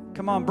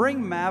 come on,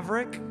 bring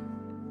Maverick.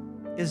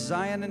 Is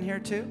Zion in here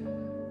too?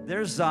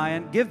 There's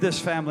Zion. Give this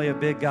family a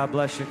big God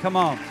bless you. Come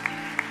on.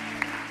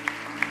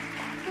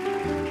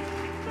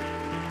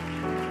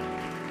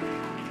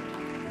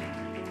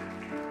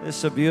 This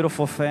is a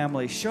beautiful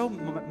family. Show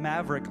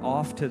Maverick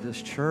off to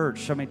this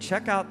church. I mean,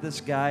 check out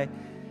this guy.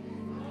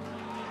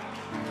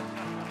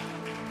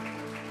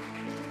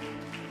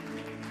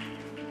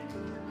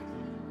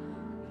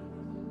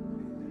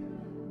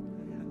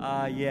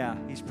 Yeah,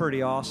 he's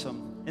pretty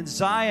awesome. And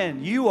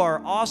Zion, you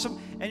are awesome,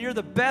 and you're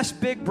the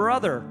best big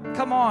brother.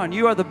 Come on,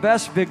 you are the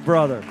best big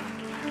brother.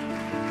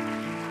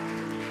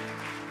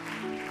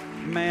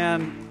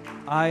 Man,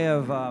 I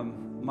have,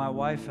 my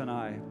wife and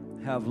I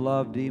have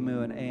loved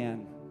Emu and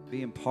Ann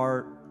being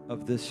part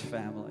of this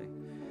family.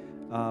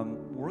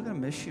 We're going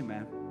to miss you,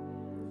 man.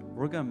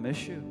 We're going to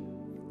miss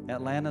you.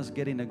 Atlanta's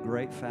getting a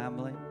great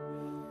family.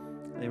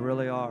 They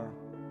really are.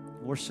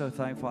 We're so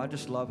thankful. I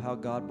just love how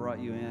God brought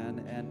you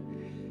in.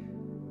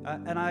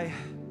 And I,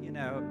 you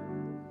know,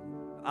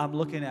 I'm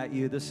looking at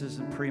you. This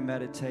isn't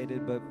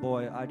premeditated, but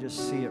boy, I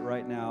just see it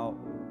right now.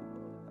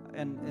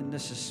 And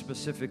this is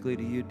specifically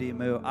to you,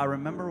 Demu. I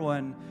remember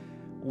when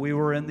we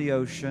were in the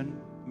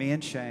ocean, me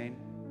and Shane,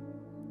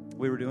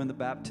 we were doing the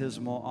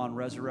baptismal on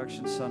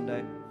Resurrection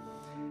Sunday.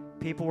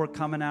 People were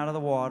coming out of the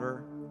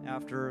water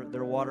after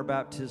their water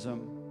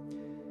baptism.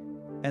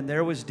 And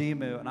there was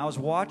Demu, and I was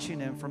watching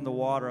him from the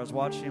water. I was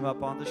watching him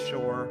up on the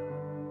shore.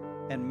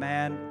 And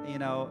man, you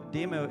know,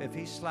 Demu, if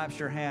he slaps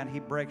your hand, he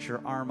breaks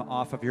your arm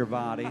off of your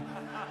body.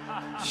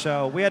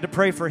 So we had to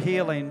pray for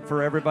healing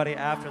for everybody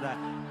after that.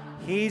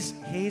 He's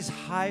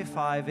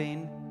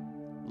high-fiving,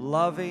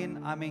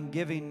 loving,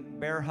 giving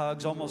bear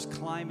hugs, almost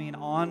climbing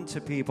onto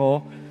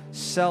people,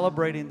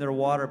 celebrating their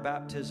water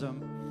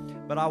baptism.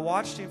 But I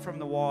watched him from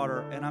the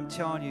water, and I'm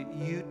telling you,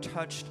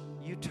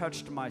 you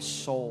touched my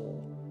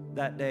soul.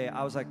 That day,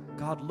 I was like,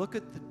 God, look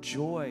at the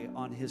joy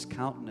on his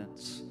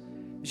countenance.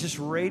 It's just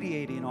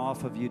radiating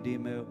off of you,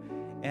 Demu.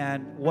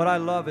 And what I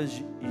love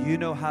is you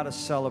know how to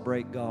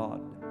celebrate God.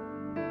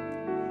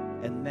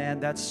 And man,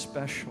 that's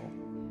special.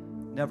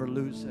 Never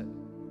lose it.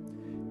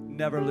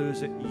 Never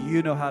lose it.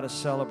 You know how to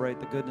celebrate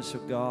the goodness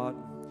of God.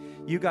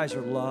 You guys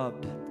are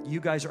loved. You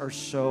guys are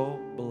so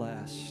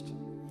blessed.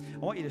 I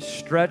want you to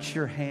stretch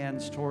your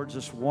hands towards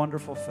this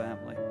wonderful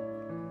family.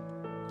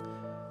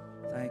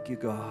 Thank you,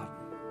 God.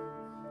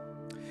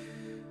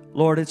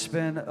 Lord, it's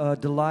been a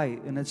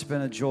delight and it's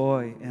been a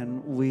joy,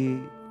 and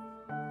we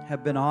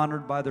have been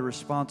honored by the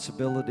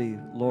responsibility,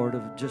 Lord,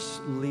 of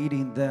just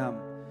leading them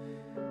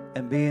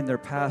and being their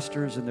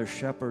pastors and their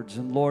shepherds.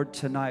 And Lord,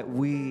 tonight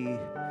we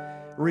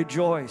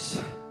rejoice.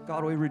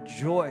 God, we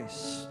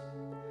rejoice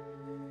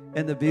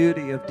in the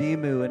beauty of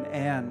Demu and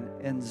Ann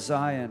and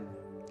Zion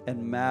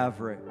and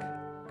Maverick.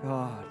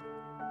 God,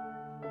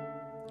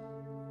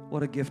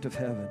 what a gift of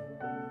heaven.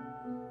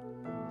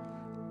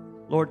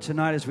 Lord,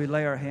 tonight as we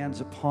lay our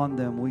hands upon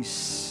them, we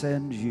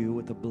send you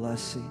with a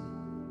blessing.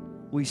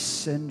 We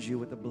send you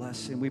with a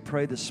blessing. We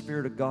pray the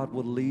Spirit of God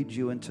will lead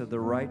you into the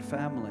right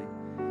family,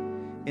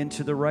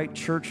 into the right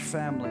church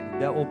family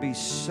that will be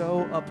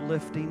so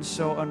uplifting,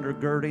 so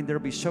undergirding. There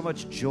will be so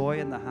much joy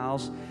in the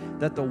house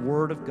that the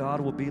Word of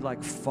God will be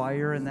like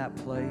fire in that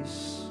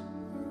place.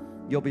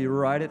 You'll be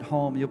right at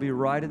home. You'll be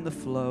right in the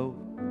flow,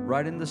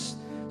 right in the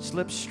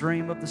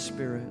slipstream of the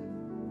Spirit.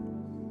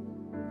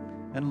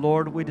 And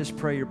Lord, we just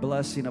pray your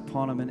blessing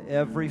upon them in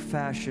every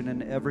fashion,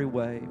 in every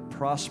way.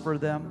 Prosper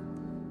them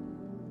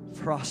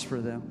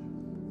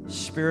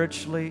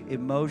spiritually,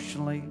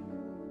 emotionally,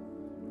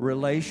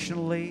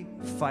 relationally,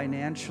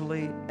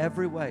 financially,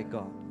 every way,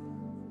 God.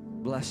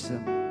 Bless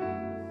them.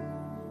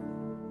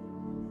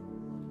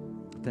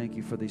 Thank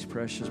you for these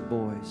precious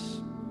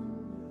boys.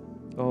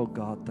 Oh,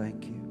 God,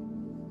 thank you.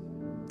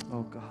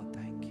 Oh, God,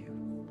 thank you.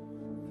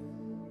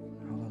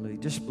 Hallelujah.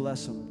 Just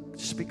bless them.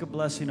 Speak a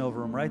blessing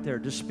over them right there.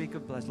 Just speak a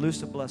blessing.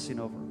 Loose a blessing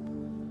over them.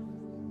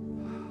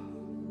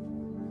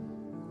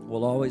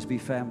 We'll always be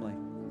family.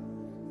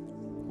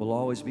 We'll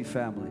always be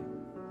family.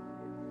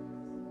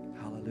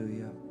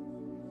 Hallelujah.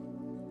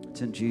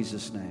 It's in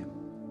Jesus' name.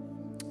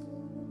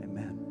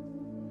 Amen.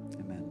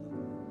 Amen.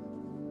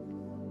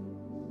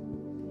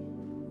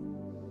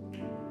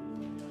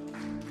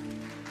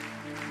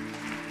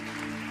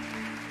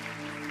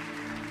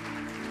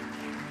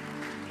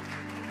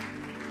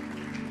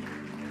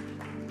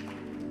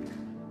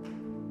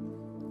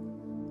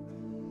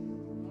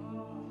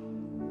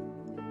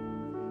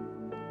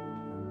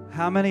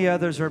 How many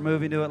others are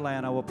moving to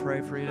Atlanta? We'll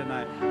pray for you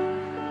tonight.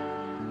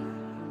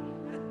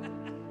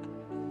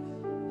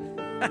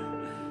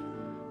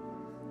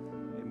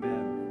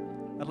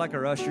 Amen. I'd like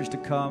our ushers to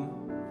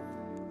come.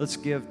 Let's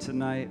give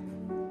tonight.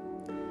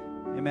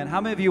 Amen. How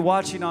many of you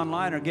watching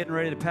online are getting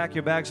ready to pack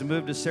your bags and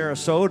move to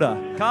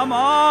Sarasota? Come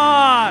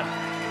on.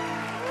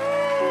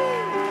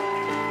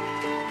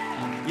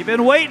 You've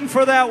been waiting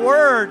for that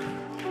word.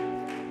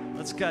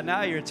 Let's go.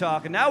 Now you're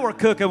talking. Now we're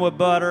cooking with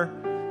butter.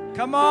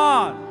 Come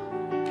on.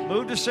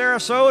 Move to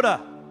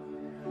Sarasota.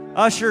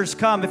 Ushers,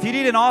 come. If you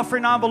need an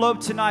offering envelope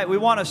tonight, we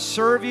want to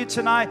serve you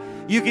tonight.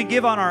 You can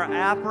give on our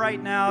app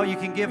right now. You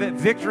can give at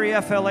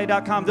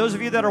victoryfla.com. Those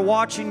of you that are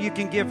watching, you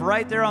can give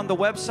right there on the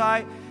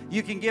website.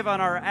 You can give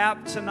on our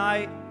app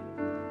tonight.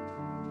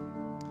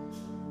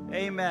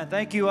 Amen.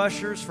 Thank you,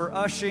 ushers, for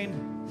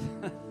ushing.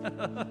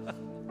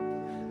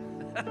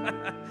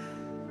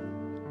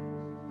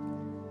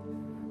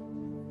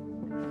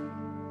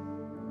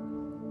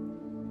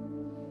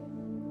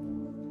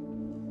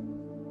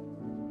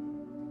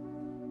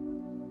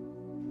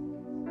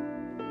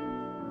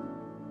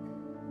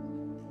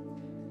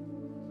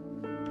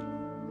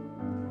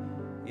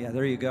 Yeah,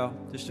 there you go.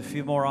 Just a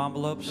few more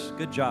envelopes.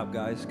 Good job,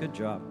 guys. Good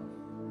job.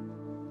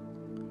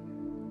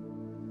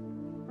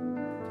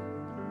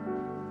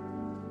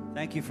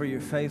 Thank you for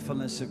your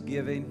faithfulness of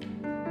giving.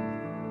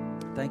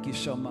 Thank you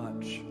so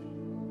much.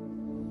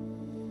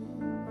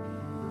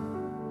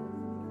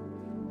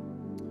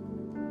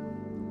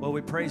 Well,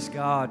 we praise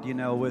God, you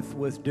know,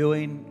 with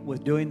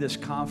doing this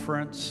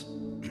conference.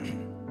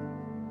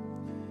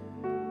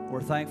 We're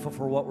thankful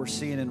for what we're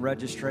seeing in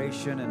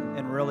registration,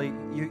 and really,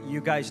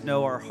 you guys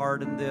know our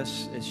heart in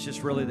this. It's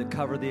just really to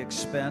cover the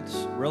expense,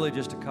 really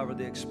just to cover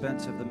the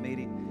expense of the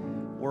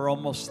meeting. We're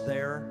almost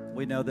there.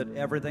 We know that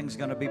everything's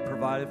going to be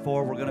provided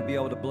for. We're going to be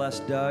able to bless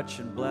Dutch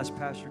and bless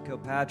Pastor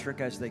Kilpatrick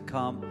as they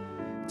come.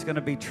 It's going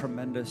to be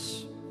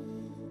tremendous.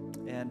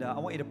 And I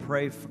want you to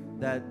pray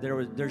that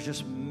there's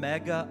just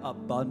mega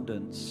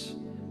abundance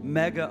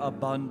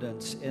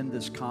in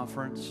this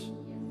conference.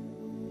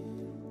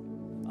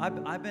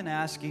 I've been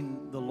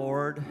asking the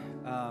Lord,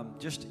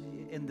 just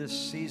in this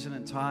season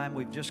and time,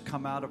 we've just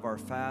come out of our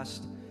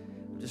fast.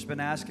 I've just been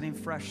asking Him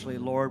freshly,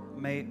 Lord,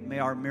 may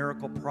our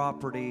miracle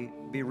property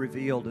be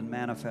revealed and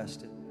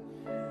manifested.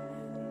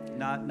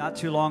 Not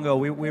too long ago,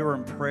 we were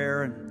in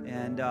prayer,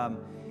 and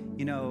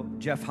you know,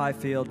 Jeff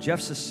Highfield,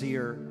 Jeff's a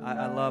seer.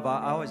 I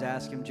always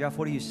ask him, Jeff,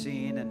 what are you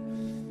seeing?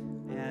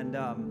 And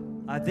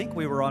I think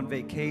we were on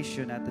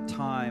vacation at the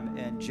time,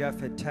 and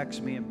Jeff had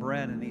texted me and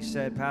Brent, and he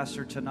said,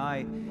 Pastor,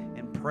 tonight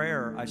in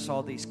prayer, I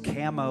saw these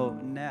camo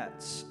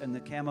nets, and the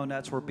camo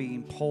nets were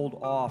being pulled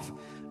off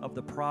of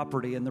the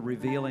property, and the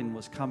revealing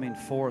was coming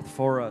forth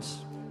for us.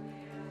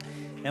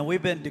 And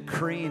we've been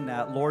decreeing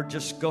that, Lord,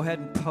 just go ahead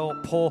and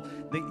pull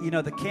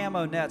the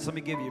camo nets. Let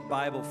me give you a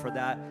Bible for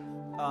that.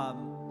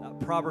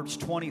 Proverbs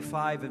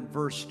 25 and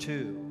verse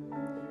 2.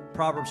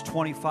 Proverbs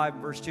 25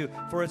 and verse 2.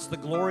 For it's the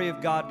glory of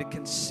God to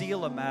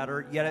conceal a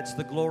matter, yet it's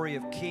the glory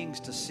of kings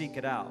to seek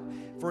it out.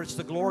 For it's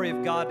the glory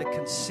of God to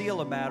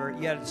conceal a matter,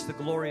 yet it's the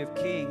glory of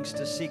kings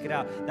to seek it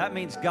out. That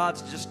means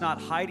God's just not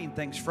hiding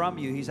things from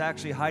you. He's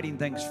actually hiding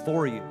things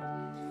for you.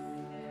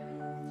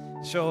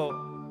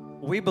 So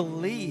we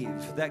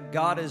believe that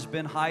God has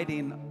been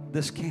hiding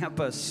this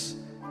campus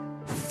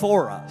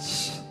for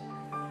us.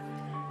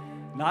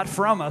 Not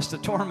from us to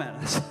torment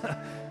us,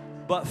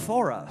 but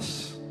for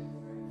us.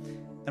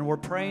 And we're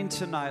praying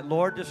tonight,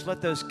 Lord, just let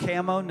those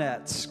camo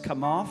nets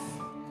come off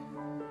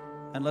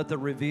and let the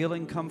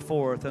revealing come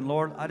forth. And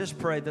Lord, I just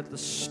pray that the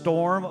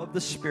storm of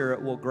the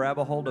Spirit will grab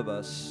a hold of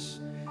us,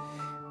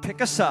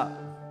 pick us up,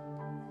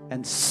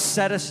 and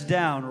set us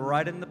down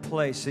right in the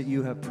place that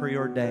you have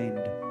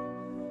preordained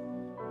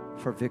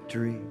for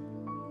victory.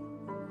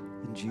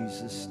 In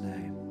Jesus'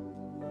 name,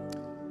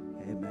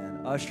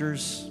 amen.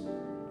 Ushers,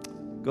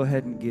 go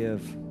ahead and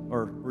give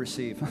or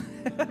receive.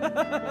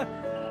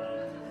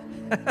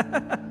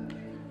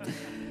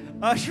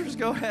 Ushers,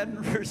 go ahead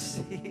and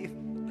receive.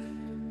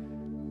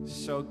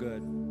 So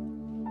good.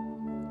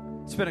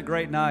 It's been a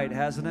great night,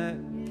 hasn't it?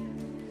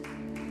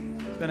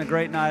 It's been a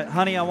great night.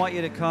 Honey, I want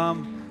you to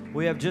come.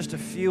 We have just a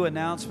few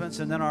announcements,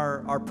 and then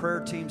our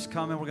prayer team's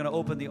coming. We're going to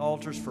open the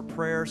altars for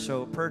prayer.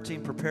 So prayer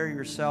team, prepare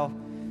yourself.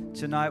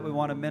 Tonight we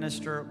want to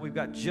minister. We've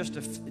got just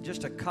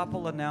a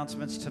couple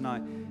announcements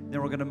tonight.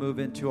 Then we're going to move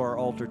into our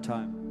altar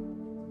time.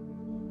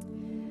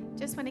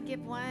 Just want to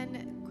give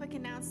one quick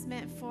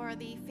announcement for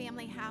the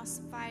family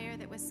house fire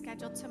that was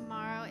scheduled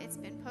tomorrow. It's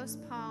been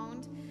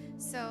postponed,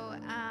 so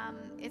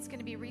it's going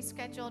to be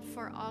rescheduled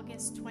for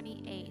August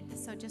 28th.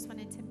 So just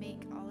wanted to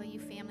make all of you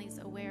families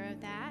aware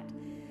of that.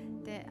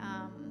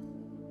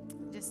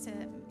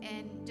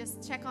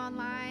 Just check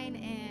online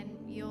and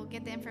you'll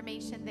get the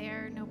information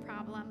there, no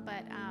problem.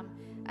 But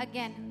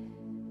again,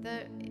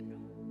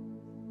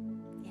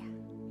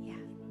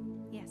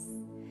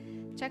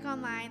 check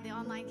online, the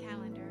online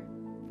calendar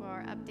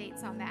for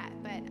updates on that.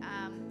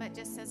 But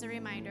just as a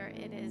reminder,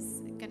 it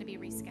is going to be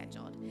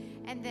rescheduled.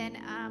 And then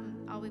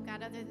all we've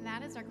got other than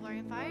that is our Glory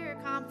and Fire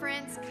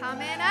Conference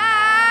coming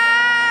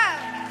up.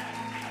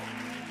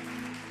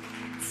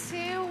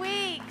 2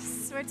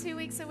 weeks. We're 2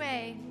 weeks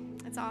away.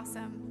 It's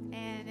awesome.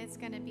 And it's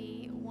going to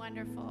be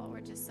wonderful.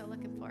 We're just so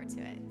looking forward to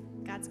it.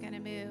 God's going to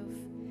move.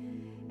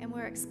 And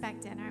we're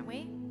expectant, aren't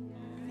we?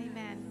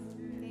 Amen.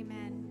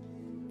 Amen.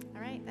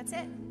 All right, that's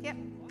it. Yep.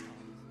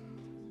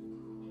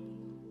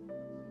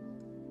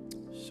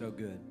 So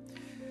good.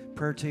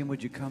 Prayer team,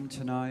 would you come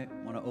tonight?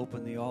 I want to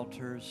open the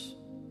altars.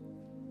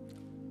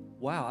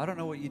 Wow, I don't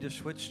know what you just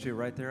switched to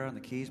right there on the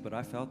keys, but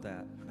I felt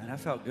that. Man, I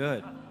felt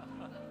good.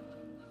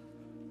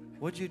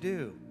 What'd you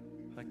do?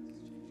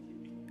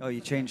 Oh,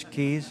 you changed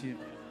keys?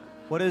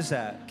 What is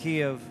that?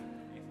 Key of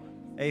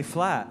A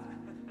flat.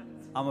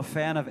 I'm a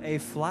fan of A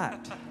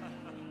flat.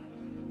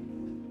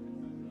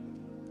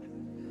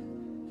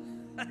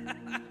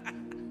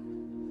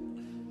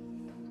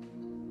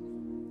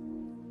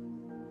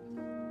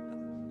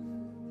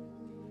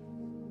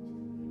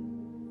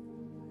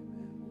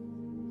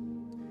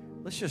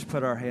 Let's just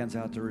put our hands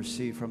out to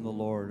receive from the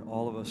Lord,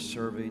 all of us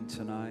serving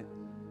tonight.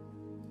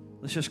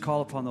 Let's just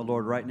call upon the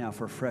Lord right now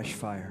for fresh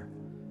fire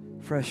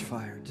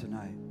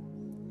tonight.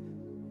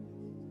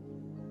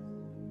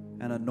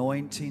 and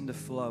anointing to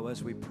flow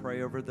as we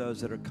pray over those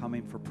that are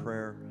coming for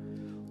prayer.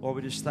 Lord,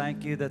 we just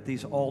thank you that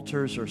these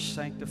altars are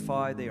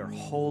sanctified. They are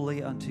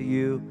holy unto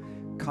you,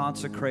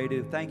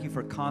 consecrated. Thank you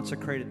for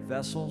consecrated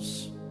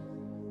vessels.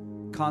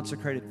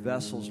 Consecrated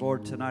vessels.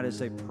 Lord, tonight as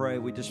they pray,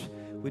 we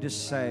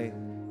just say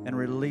and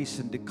release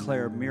and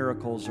declare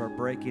miracles are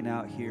breaking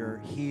out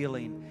here.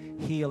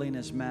 Healing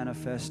is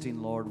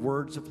manifesting, Lord.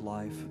 Words of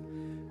life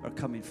are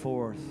coming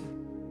forth.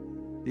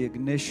 The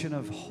ignition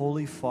of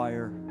holy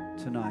fire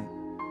tonight.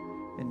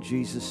 In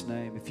Jesus'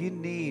 name. If you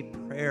need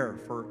prayer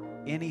for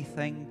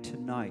anything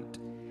tonight,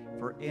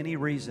 for any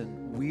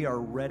reason, we are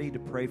ready to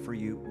pray for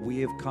you.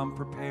 We have come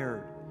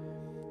prepared.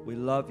 We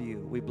love you.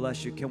 We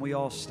bless you. Can we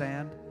all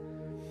stand?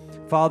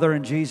 Father,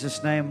 in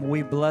Jesus' name,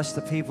 we bless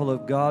the people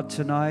of God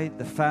tonight,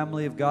 the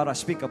family of God. I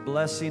speak a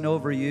blessing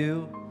over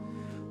you.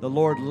 The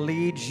Lord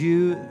leads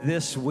you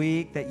this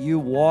week, that you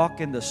walk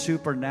in the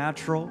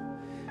supernatural.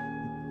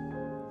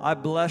 I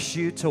bless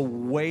you to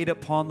wait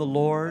upon the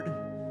Lord.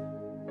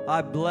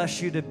 I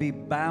bless you to be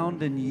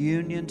bound in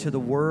union to the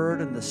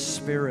Word and the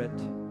Spirit.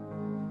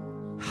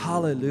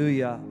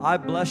 Hallelujah. I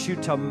bless you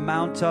to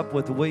mount up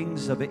with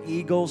wings of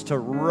eagles, to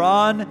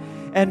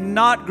run and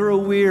not grow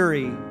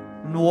weary,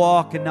 and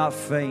walk and not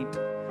faint.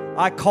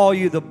 I call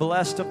you the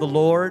blessed of the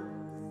Lord.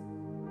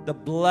 The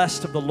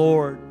blessed of the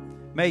Lord.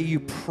 May you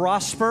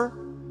prosper.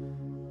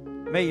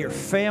 May your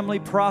family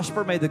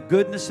prosper. May the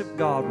goodness of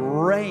God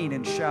rain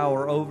and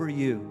shower over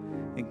you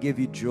and give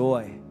you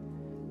joy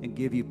and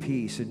give you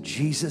peace. In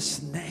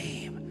Jesus'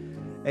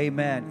 name,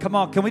 amen. Come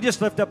on, can we just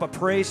lift up a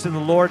praise to the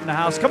Lord in the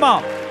house? Come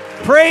on,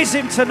 praise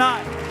Him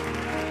tonight.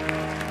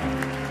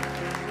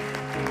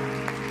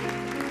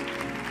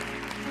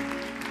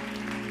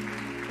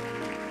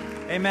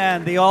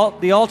 Amen. The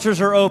altars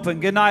are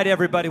open. Good night,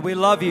 everybody. We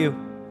love you.